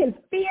 So we can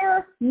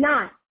fear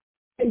not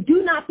and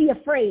do not be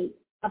afraid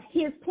of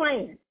his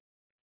plan.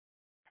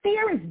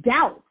 Fear is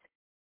doubt.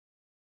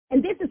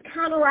 And this is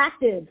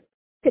counteractive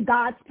to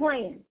God's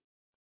plan.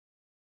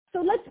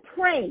 So let's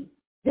pray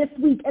this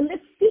week and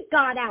let's seek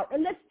God out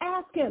and let's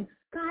ask him,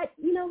 God,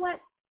 you know what?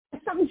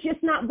 Something's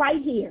just not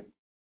right here.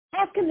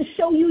 Ask him to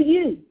show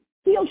you.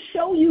 He'll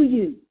show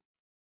you.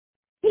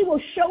 He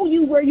will show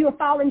you where you're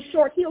falling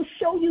short. He'll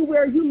show you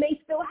where you may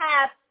still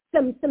have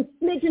some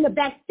smidgen of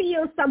that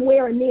fear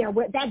somewhere in there,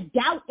 where that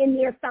doubt in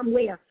there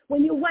somewhere.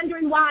 When you're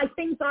wondering why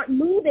things aren't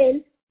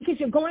moving because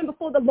you're going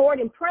before the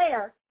Lord in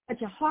prayer, but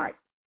your heart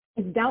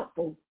is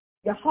doubtful.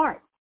 Your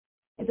heart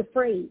is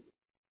afraid.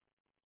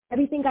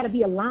 Everything got to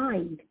be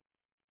aligned.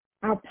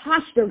 Our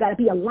posture got to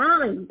be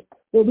aligned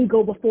when we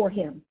go before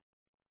him.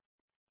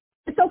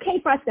 It's okay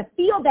for us to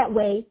feel that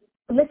way,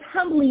 but let's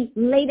humbly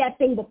lay that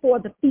thing before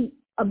the feet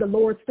of the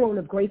Lord's throne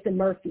of grace and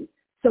mercy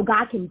so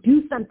God can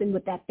do something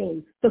with that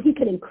thing, so he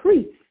can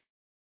increase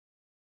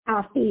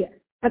our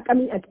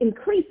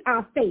increase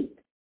our faith,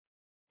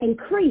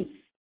 increase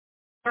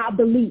our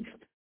belief,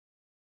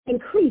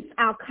 increase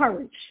our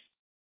courage.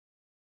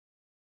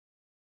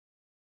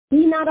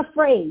 Be not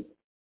afraid.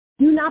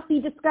 Do not be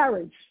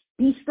discouraged.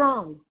 Be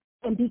strong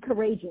and be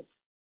courageous.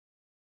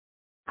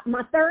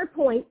 My third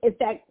point is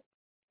that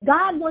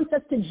God wants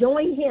us to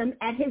join him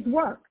at his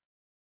work.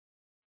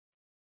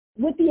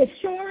 With the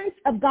assurance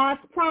of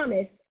God's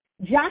promise,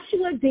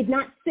 Joshua did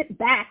not sit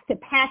back to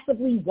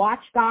passively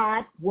watch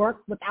God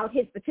work without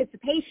his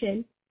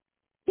participation.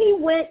 He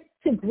went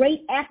to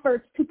great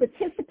efforts to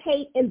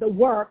participate in the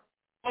work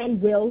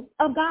and will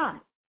of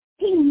God.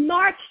 He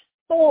marched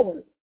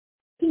forward.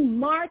 He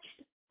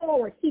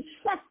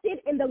trusted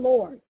in the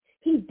Lord.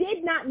 He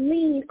did not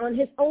lean on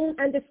his own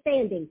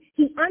understanding.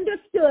 He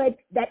understood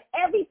that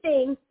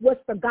everything was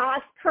for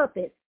God's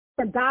purpose,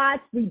 for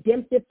God's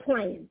redemptive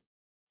plan.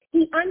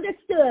 He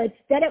understood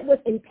that it was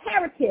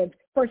imperative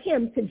for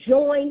him to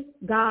join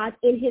God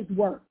in his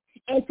work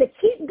and to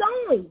keep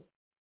going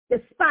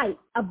despite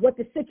of what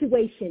the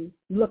situation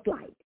looked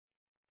like.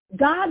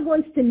 God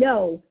wants to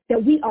know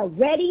that we are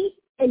ready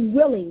and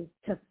willing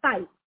to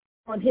fight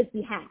on his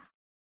behalf.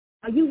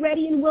 Are you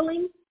ready and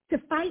willing to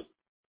fight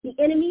the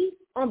enemy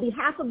on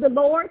behalf of the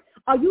Lord?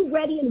 Are you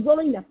ready and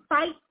willing to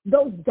fight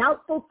those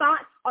doubtful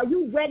thoughts? Are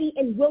you ready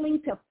and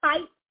willing to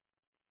fight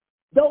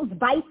those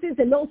vices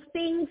and those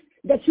things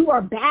that you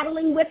are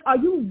battling with? Are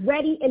you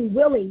ready and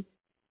willing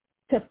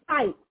to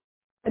fight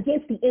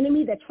against the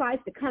enemy that tries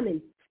to come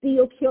and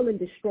steal, kill, and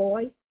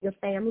destroy your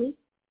family,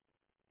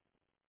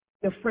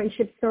 your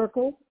friendship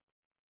circle?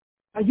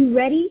 Are you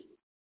ready?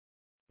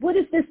 What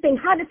is this thing?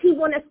 How does he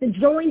want us to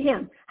join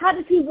him? How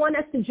does he want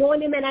us to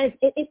join him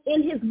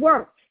in his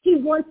work? He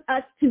wants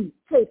us to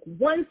take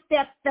one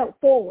step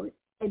forward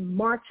and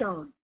march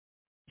on,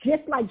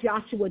 just like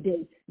Joshua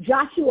did.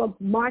 Joshua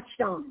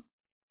marched on.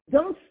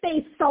 Don't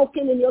stay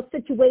sulking in your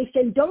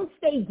situation. Don't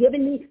stay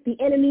giving the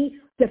enemy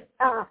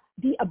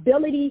the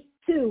ability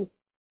to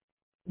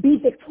be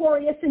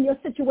victorious in your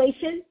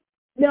situation.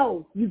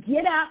 No, you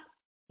get up.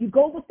 You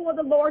go before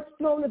the Lord's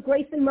throne of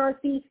grace and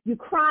mercy. You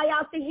cry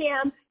out to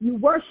him. You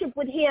worship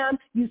with him.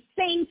 You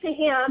sing to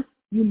him.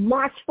 You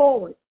march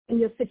forward in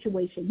your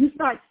situation. You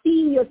start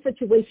seeing your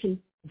situation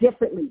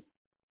differently.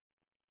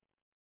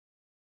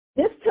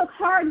 This took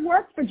hard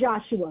work for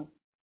Joshua.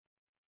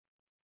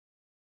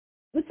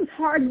 This is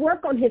hard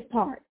work on his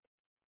part.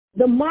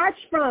 The march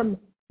from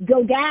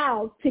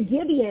Gilgal to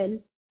Gibeon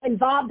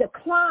involved a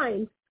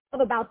climb of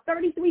about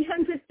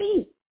 3,300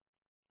 feet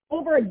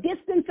over a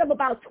distance of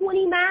about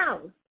 20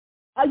 miles.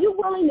 Are you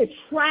willing to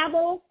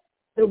travel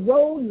the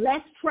road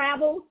less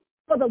traveled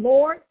for the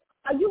Lord?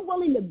 Are you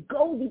willing to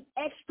go the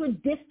extra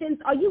distance?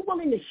 Are you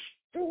willing to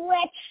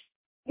stretch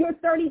your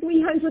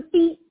 3,300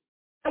 feet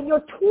and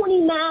your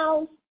 20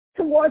 miles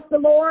towards the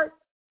Lord?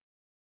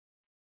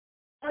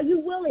 Are you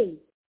willing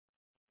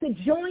to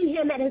join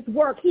him at his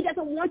work? He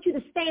doesn't want you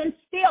to stand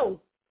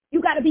still.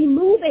 You got to be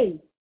moving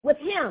with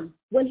him.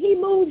 When he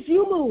moves,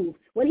 you move.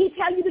 When he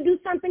tells you to do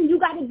something, you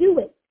got to do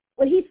it.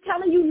 When he's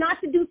telling you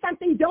not to do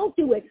something, don't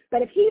do it.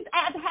 But if he's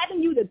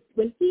having you to,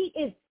 when he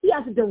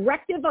has a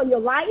directive on your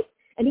life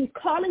and he's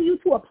calling you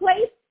to a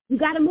place, you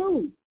got to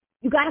move.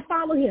 You got to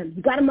follow him.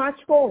 You got to march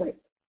forward.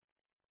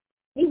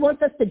 He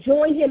wants us to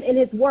join him in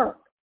his work.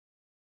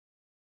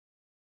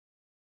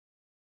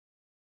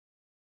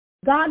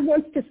 God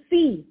wants to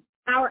see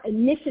our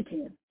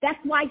initiative. That's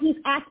why he's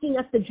asking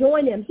us to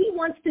join him. He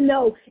wants to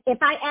know, if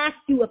I ask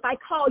you, if I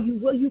call you,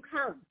 will you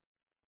come?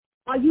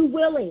 Are you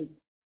willing?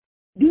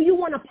 Do you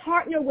want to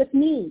partner with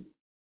me?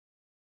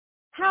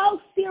 How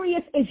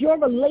serious is your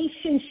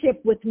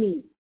relationship with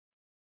me?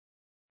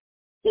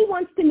 He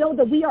wants to know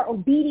that we are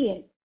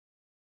obedient,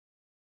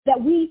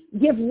 that we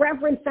give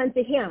reverence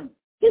unto him.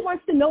 He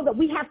wants to know that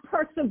we have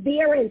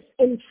perseverance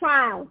in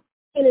trials,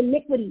 in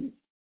iniquities,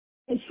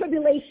 in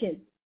tribulation.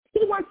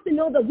 He wants to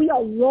know that we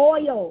are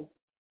loyal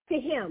to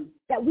him,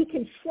 that we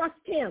can trust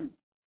him.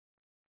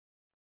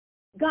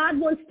 God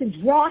wants to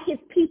draw his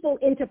people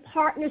into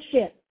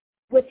partnership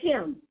with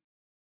him,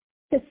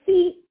 to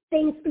see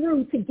things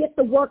through, to get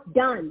the work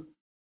done.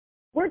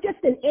 We're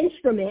just an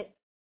instrument.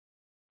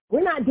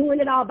 We're not doing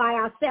it all by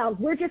ourselves.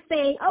 We're just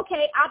saying,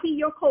 okay, I'll be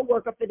your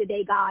co-worker for the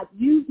day, God.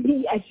 Use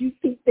me as you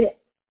see fit.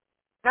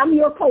 I'm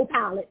your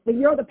co-pilot, but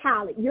you're the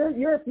pilot.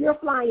 You're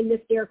flying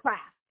this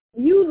aircraft.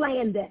 You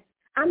land it.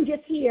 I'm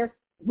just here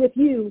with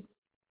you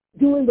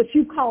doing what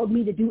you called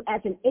me to do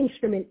as an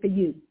instrument for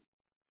you.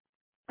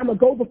 I'm going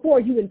to go before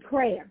you in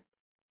prayer.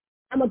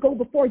 I'm going to go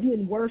before you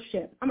in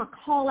worship. I'm going to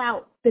call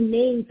out the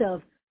names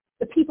of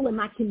the people in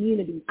my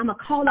community. I'm going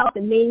to call out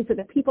the names of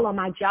the people on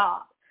my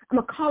job. I'm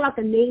going to call out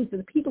the names of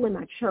the people in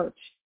my church.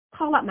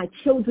 Call out my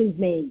children's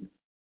names.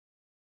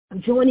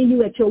 I'm joining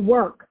you at your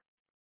work.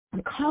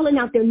 I'm calling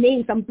out their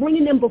names. I'm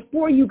bringing them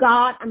before you,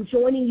 God. I'm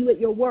joining you at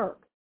your work.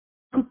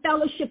 I'm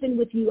fellowshipping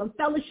with you. I'm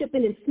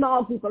fellowshipping in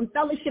small group. I'm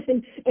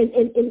fellowshipping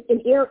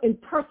in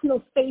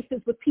personal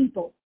spaces with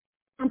people.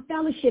 I'm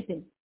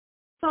fellowshipping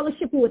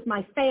with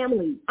my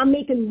family. I'm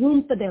making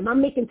room for them. I'm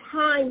making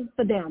time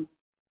for them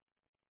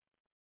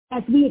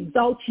as we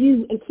exalt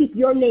you and keep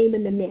your name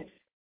in the midst.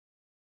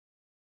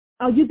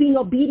 Are you being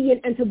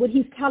obedient unto what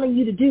he's telling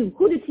you to do?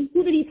 Who did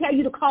he tell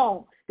you to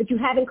call that you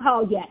haven't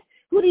called yet?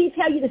 Who did he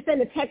tell you to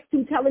send a text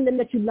to telling them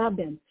that you love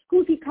them?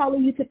 Who's he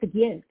calling you to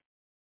forgive?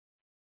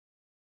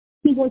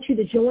 wants you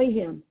to join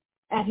him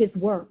at his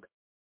work.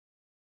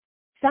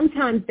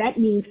 Sometimes that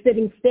means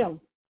sitting still.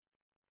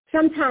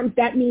 Sometimes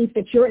that means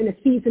that you're in a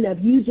season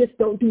of you just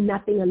don't do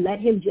nothing and let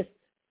him just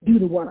do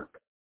the work.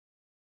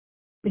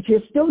 But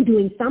you're still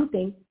doing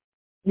something.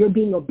 You're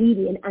being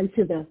obedient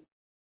unto the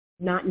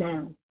not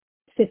now.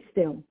 Sit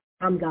still.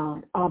 I'm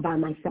God all by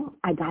myself.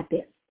 I got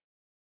this.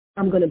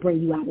 I'm going to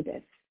bring you out of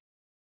this.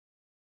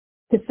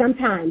 Because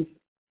sometimes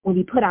when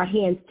we put our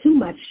hands too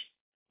much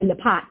in the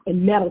pot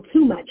and meddle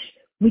too much,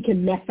 we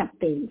can mess up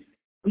things.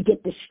 We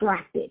get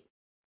distracted.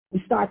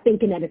 We start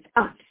thinking that it's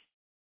us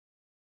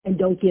and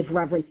don't give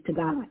reverence to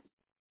God.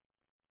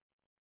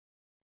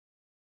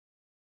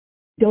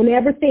 Don't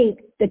ever think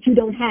that you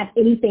don't have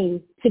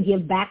anything to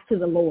give back to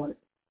the Lord.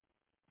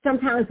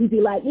 Sometimes we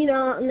be like,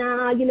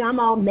 I'm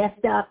all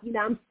messed up.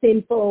 I'm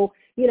sinful.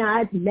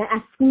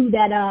 I screwed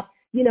that up.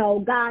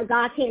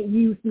 God can't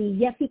use me.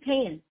 Yes, he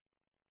can.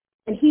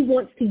 And he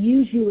wants to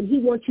use you, and he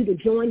wants you to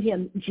join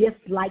him just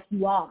like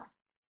you are.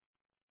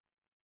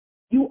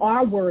 You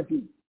are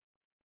worthy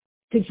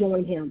to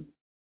join him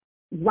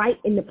right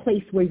in the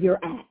place where you're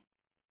at,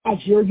 as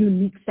your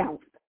unique self.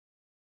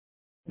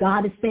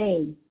 God is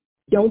saying,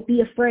 don't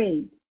be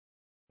afraid.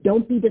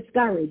 Don't be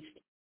discouraged.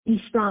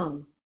 Be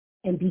strong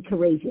and be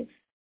courageous.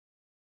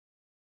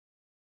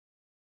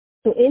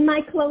 So in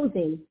my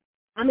closing,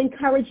 I'm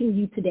encouraging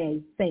you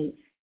today, saints,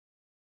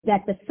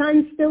 that the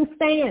sun still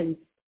stands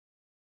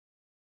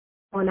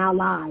on our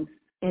lives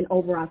and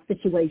over our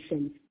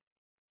situations,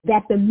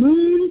 that the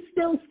moon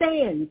still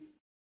stands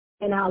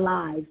in our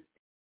lives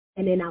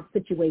and in our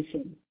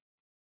situations.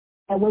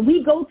 And when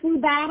we go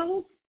through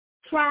battles,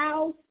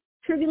 trials,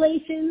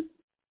 tribulations,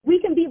 we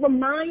can be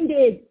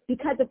reminded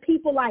because of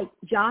people like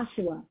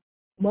Joshua,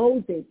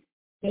 Moses,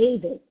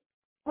 David,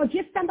 or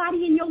just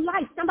somebody in your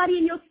life, somebody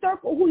in your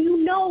circle who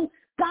you know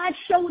God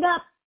showed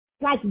up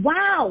like,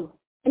 wow,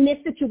 in this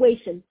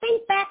situation.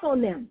 Think back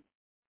on them.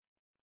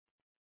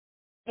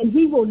 And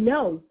we will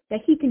know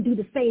that he can do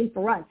the same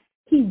for us.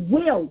 He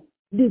will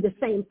do the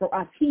same for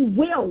us. He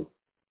will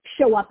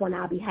show up on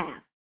our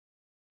behalf.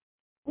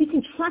 We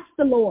can trust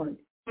the Lord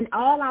in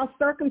all our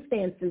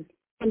circumstances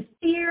and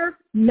fear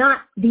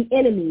not the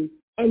enemy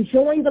and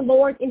join the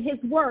Lord in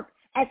his work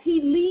as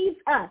he leads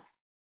us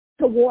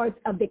towards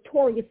a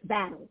victorious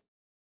battle.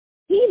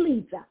 He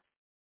leads us.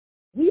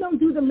 We don't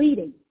do the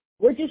leading.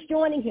 We're just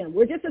joining him.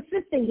 We're just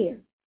assisting here.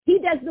 He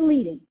does the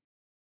leading.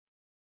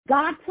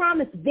 God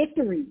promised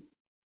victory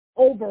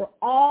over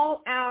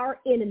all our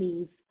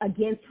enemies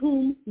against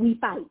whom we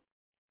fight.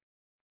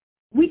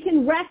 We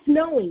can rest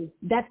knowing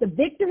that the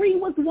victory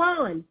was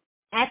won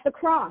at the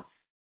cross.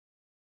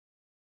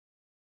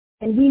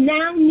 And we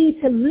now need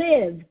to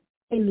live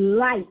in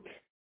light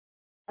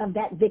of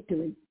that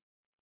victory.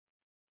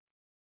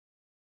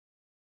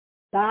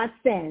 God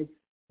says,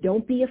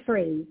 don't be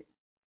afraid.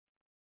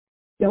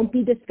 Don't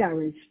be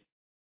discouraged.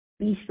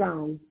 Be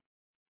strong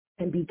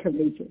and be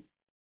courageous.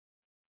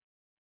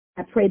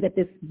 I pray that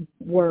this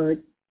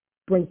word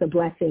brings a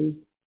blessing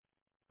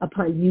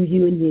upon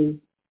you,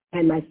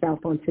 and myself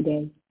on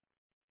today.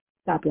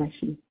 God bless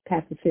you.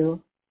 Pastor Cyril.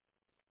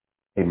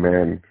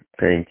 Amen.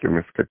 Thank you,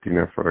 Ms.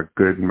 Katina, for a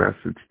good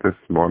message this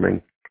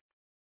morning.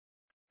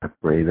 I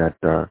pray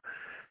that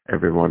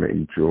everyone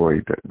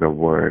enjoyed the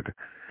word.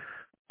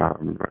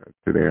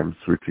 Today I'm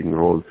switching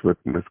roles with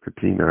Ms.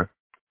 Katina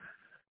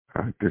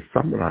to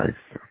summarize.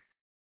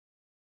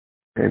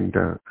 And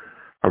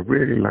I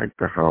really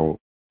liked how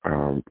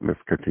Ms.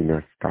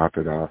 Katina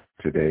started off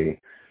today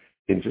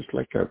in just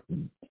like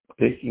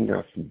taking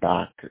us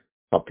back a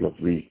couple of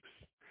weeks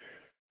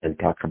and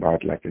talk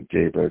about like a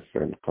Jabez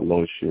and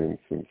Colossians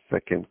and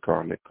 2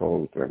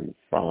 Chronicles and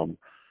Psalm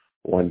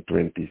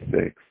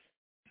 126.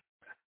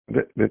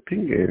 The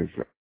thing is,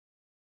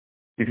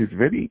 it is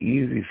very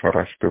easy for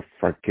us to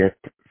forget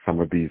some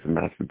of these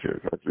messages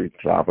as we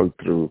travel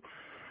through.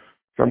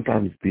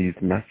 Sometimes these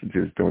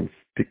messages don't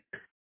stick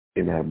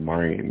in our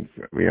minds.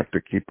 We have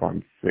to keep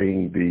on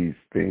saying these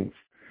things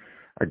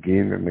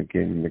again and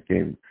again and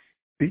again.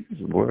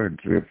 These words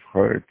we've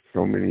heard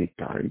so many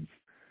times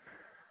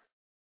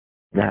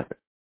that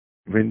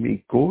when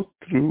we go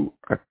through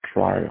a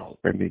trial,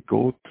 when we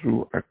go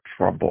through a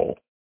trouble,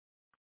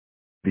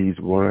 these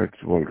words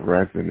will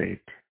resonate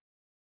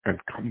and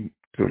come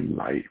to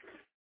life.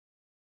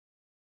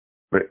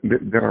 But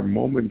there are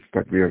moments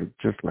that we are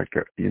just like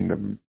in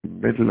the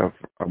middle of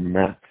a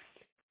mess,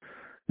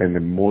 an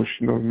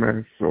emotional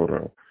mess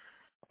or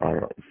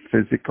a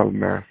physical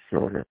mess,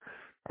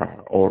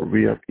 or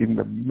we are in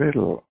the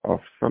middle of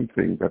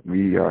something that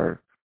we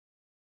are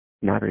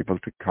not able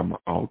to come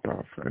out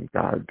of, and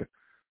God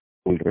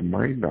will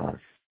remind us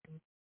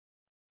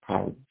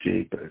how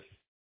Jabez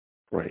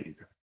prayed.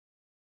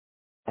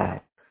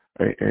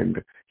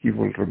 And he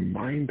will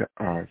remind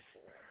us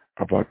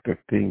about the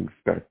things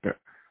that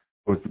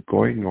was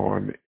going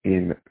on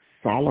in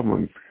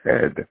Solomon's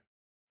head.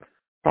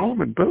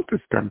 Solomon built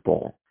his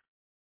temple,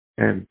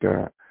 and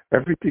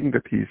everything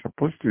that he's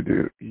supposed to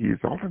do,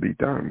 he's already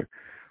done.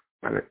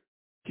 But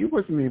he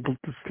wasn't able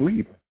to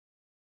sleep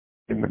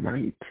in the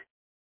night.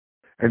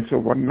 And so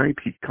one night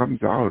he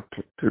comes out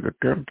to the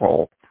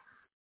temple,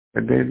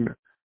 and then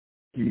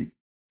he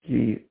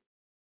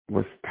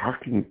was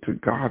talking to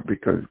God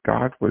because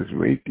God was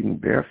waiting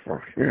there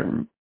for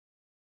him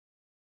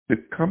to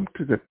come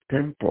to the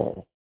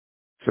temple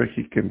so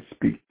he can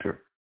speak to.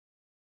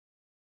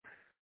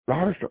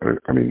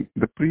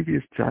 The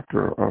previous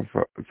chapter of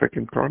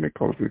Second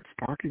Chronicles, it's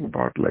talking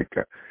about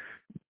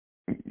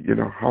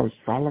how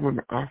Solomon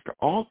asked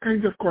all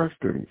kinds of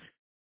questions,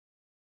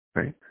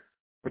 right?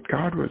 But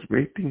God was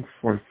waiting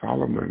for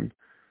Solomon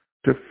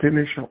to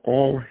finish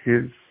all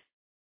his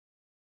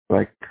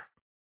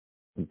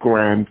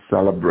grand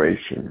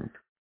celebration,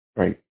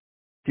 right?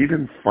 He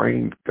didn't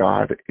find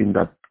God in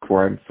that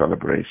grand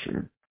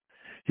celebration.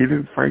 He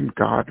didn't find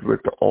God with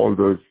all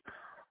those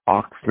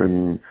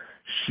oxen,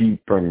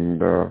 sheep,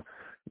 and the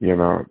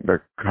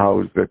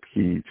cows that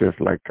he just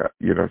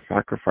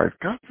sacrificed.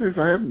 God says,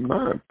 I am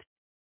not.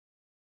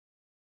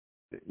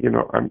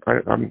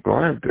 I'm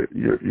glad that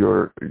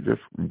you're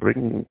just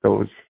bringing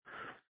those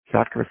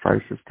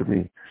sacrifices to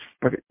me.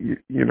 But,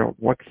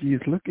 what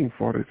he's looking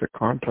for is a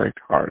contrite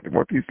heart.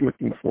 What he's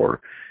looking for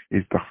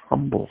is the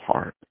humble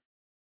heart.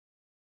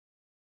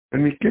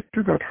 When we get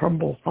to that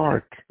humble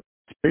heart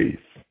space,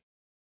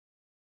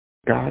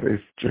 God is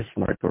just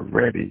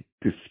ready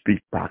to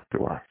speak back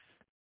to us.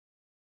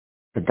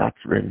 And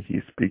that's when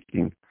he's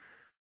speaking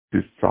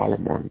to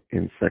Solomon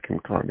in 2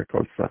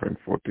 Chronicles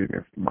 7:14.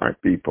 If my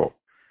people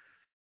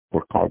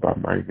were called by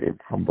my name,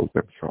 humble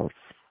themselves,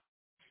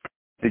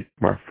 seek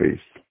my face,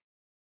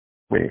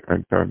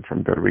 and turn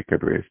from their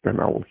wicked ways,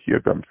 then I will hear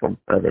them from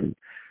heaven,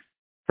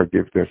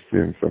 forgive their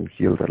sins, and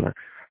heal their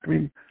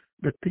land.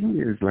 The thing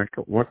is,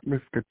 what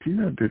Miss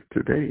Katina did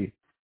today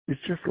is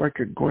just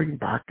going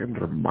back and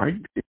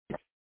reminding us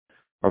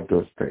of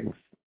those things.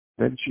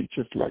 Then she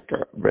just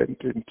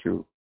went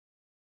into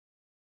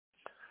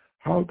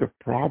how the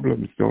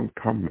problems don't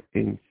come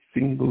in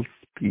single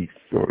piece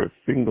or a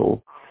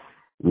single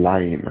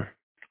line.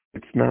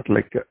 It's not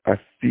like a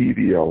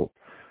serial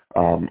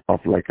of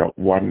a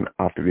one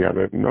after the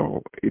other.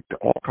 No, it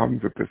all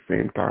comes at the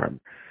same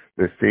time.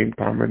 The same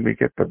time when we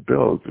get the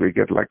bills, we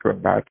get a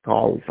bad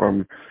call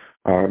from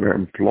an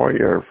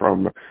employer,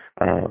 from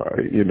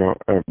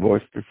a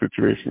worse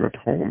situation at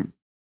home.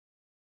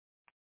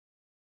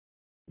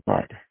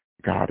 But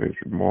God is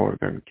more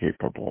than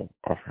capable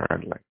of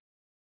handling.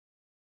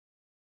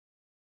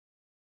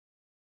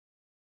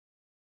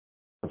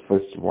 The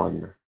first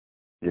one,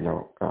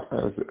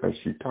 as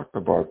she talked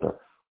about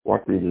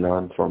what we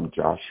learned from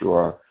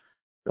Joshua,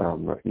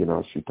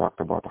 she talked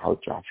about how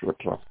Joshua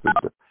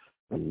trusted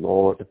the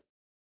Lord.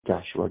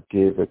 Joshua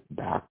gave it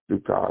back to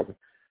God.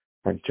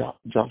 And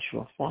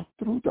Joshua fought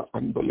through the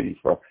unbelief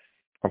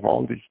of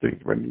all these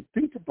things. When you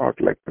think about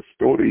the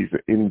stories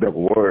in the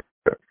Word,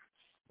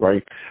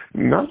 right,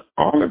 not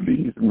all of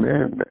these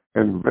men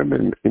and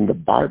women in the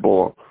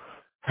Bible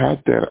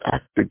had their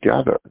act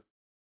together.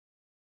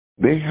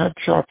 They had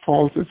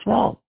shortfalls as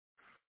well.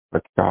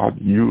 But God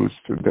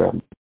used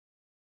them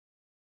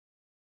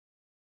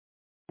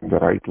in the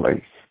right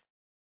place.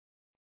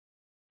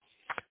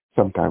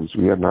 Sometimes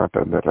we are not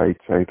on the right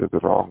side of the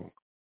wrong,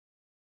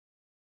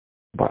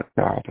 but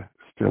God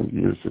still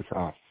uses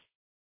us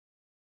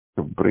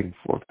to bring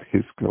forth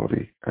His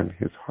glory and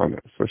His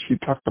honor. So she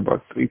talked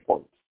about 3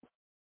 points.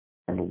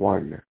 And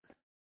 1,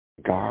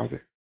 God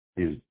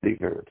is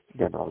bigger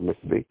than our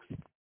mistakes.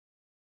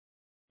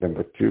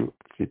 Number 2,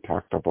 she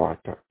talked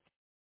about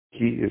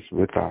He is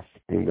with us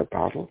in the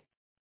battle.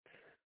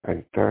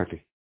 And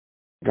 3,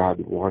 God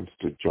wants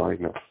to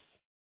join us,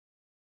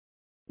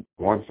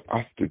 wants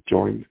us to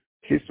join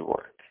His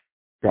work.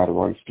 God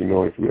wants to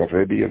know if we are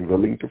ready and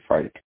willing to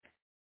fight.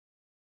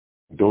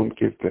 Don't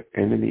give the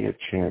enemy a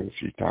chance.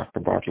 She talked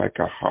about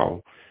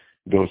how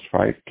those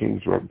 5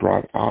 kings were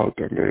brought out,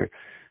 and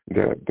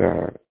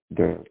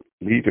the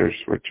leaders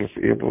were just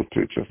able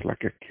to just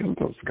kill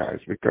those guys,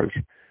 because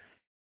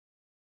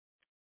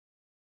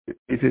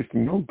it is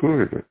no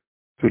good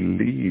to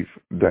leave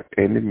the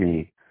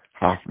enemy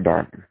half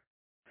done.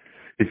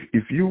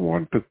 If you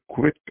want to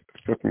quit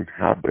certain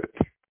habits,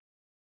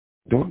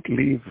 don't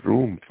leave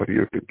room for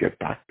you to get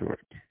back to it.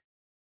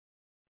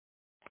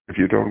 If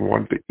you don't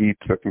want to eat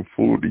certain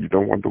food, you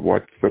don't want to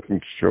watch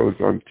certain shows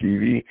on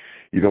TV,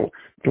 don't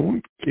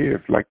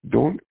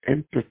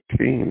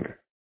entertain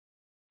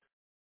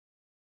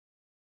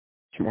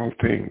small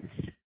things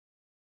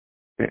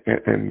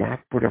and not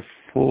put a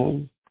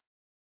full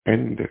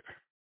end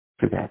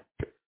to that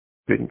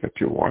thing that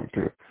you want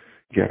to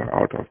get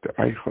out of.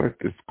 I heard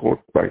this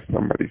quote by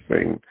somebody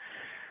saying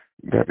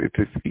that it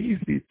is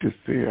easy to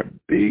say a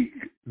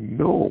big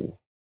no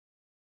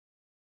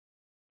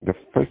the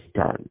first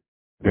time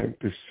than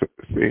to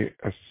say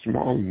a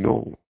small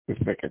no the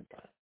second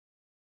time.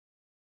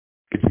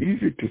 It's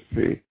easy to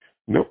say,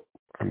 no,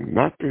 I'm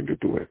not going to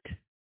do it.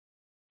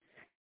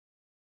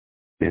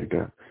 And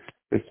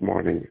this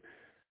morning,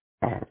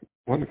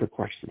 one of the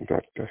questions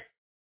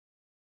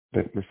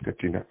that Ms.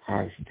 Katina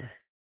asked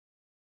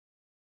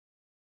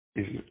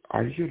is,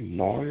 are you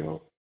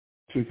loyal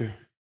to the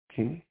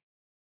king?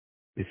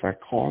 If I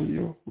call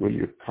you, will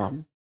you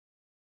come?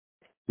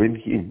 When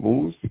he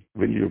moves,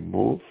 will you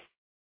move?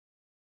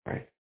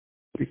 Right?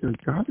 Because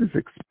God is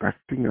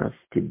expecting us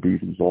to be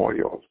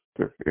loyal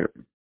to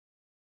him.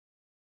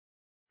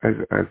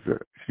 As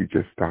she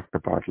just talked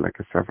about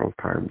several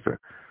times,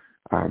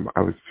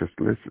 I was just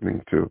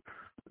listening to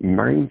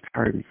 9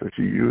 times that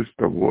she used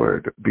the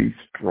word be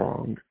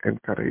strong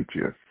and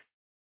courageous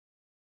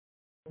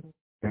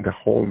in the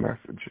whole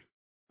message.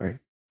 Right?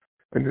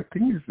 And the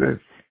thing is this,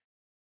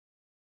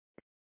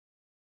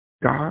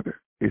 God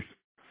is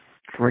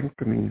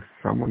strengthening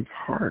someone's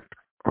heart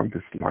on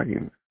this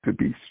line to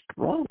be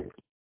strong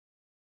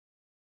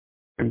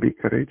and be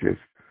courageous.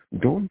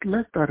 Don't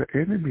let that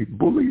enemy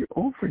bully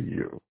over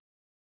you.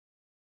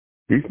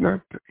 He's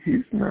not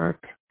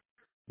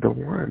the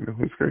one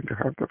who's going to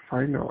have the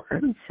final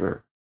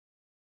answer.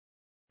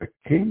 The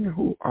king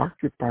who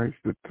occupies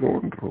the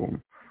throne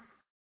room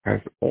has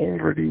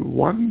already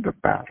won the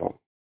battle.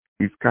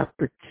 He's got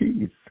the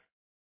keys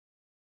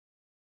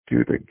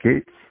to the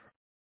gates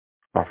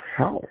of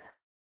hell,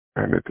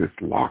 and it is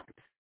locked,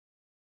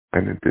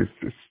 and it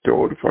is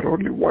stored for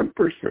only one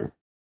person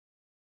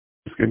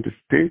who's going to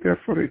stay there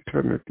for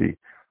eternity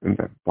in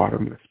that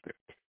bottomless pit.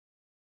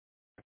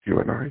 You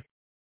and I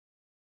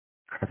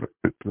have a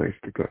good place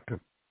to go to.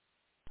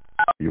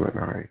 You and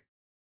I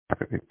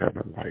have an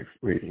eternal life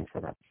waiting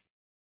for us.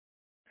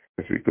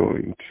 As we go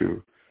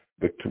into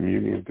the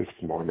communion this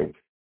morning,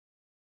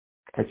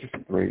 I just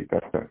pray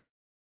that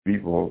we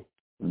will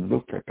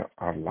look at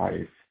our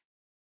life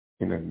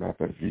in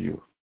another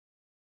view,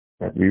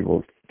 that we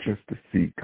will just see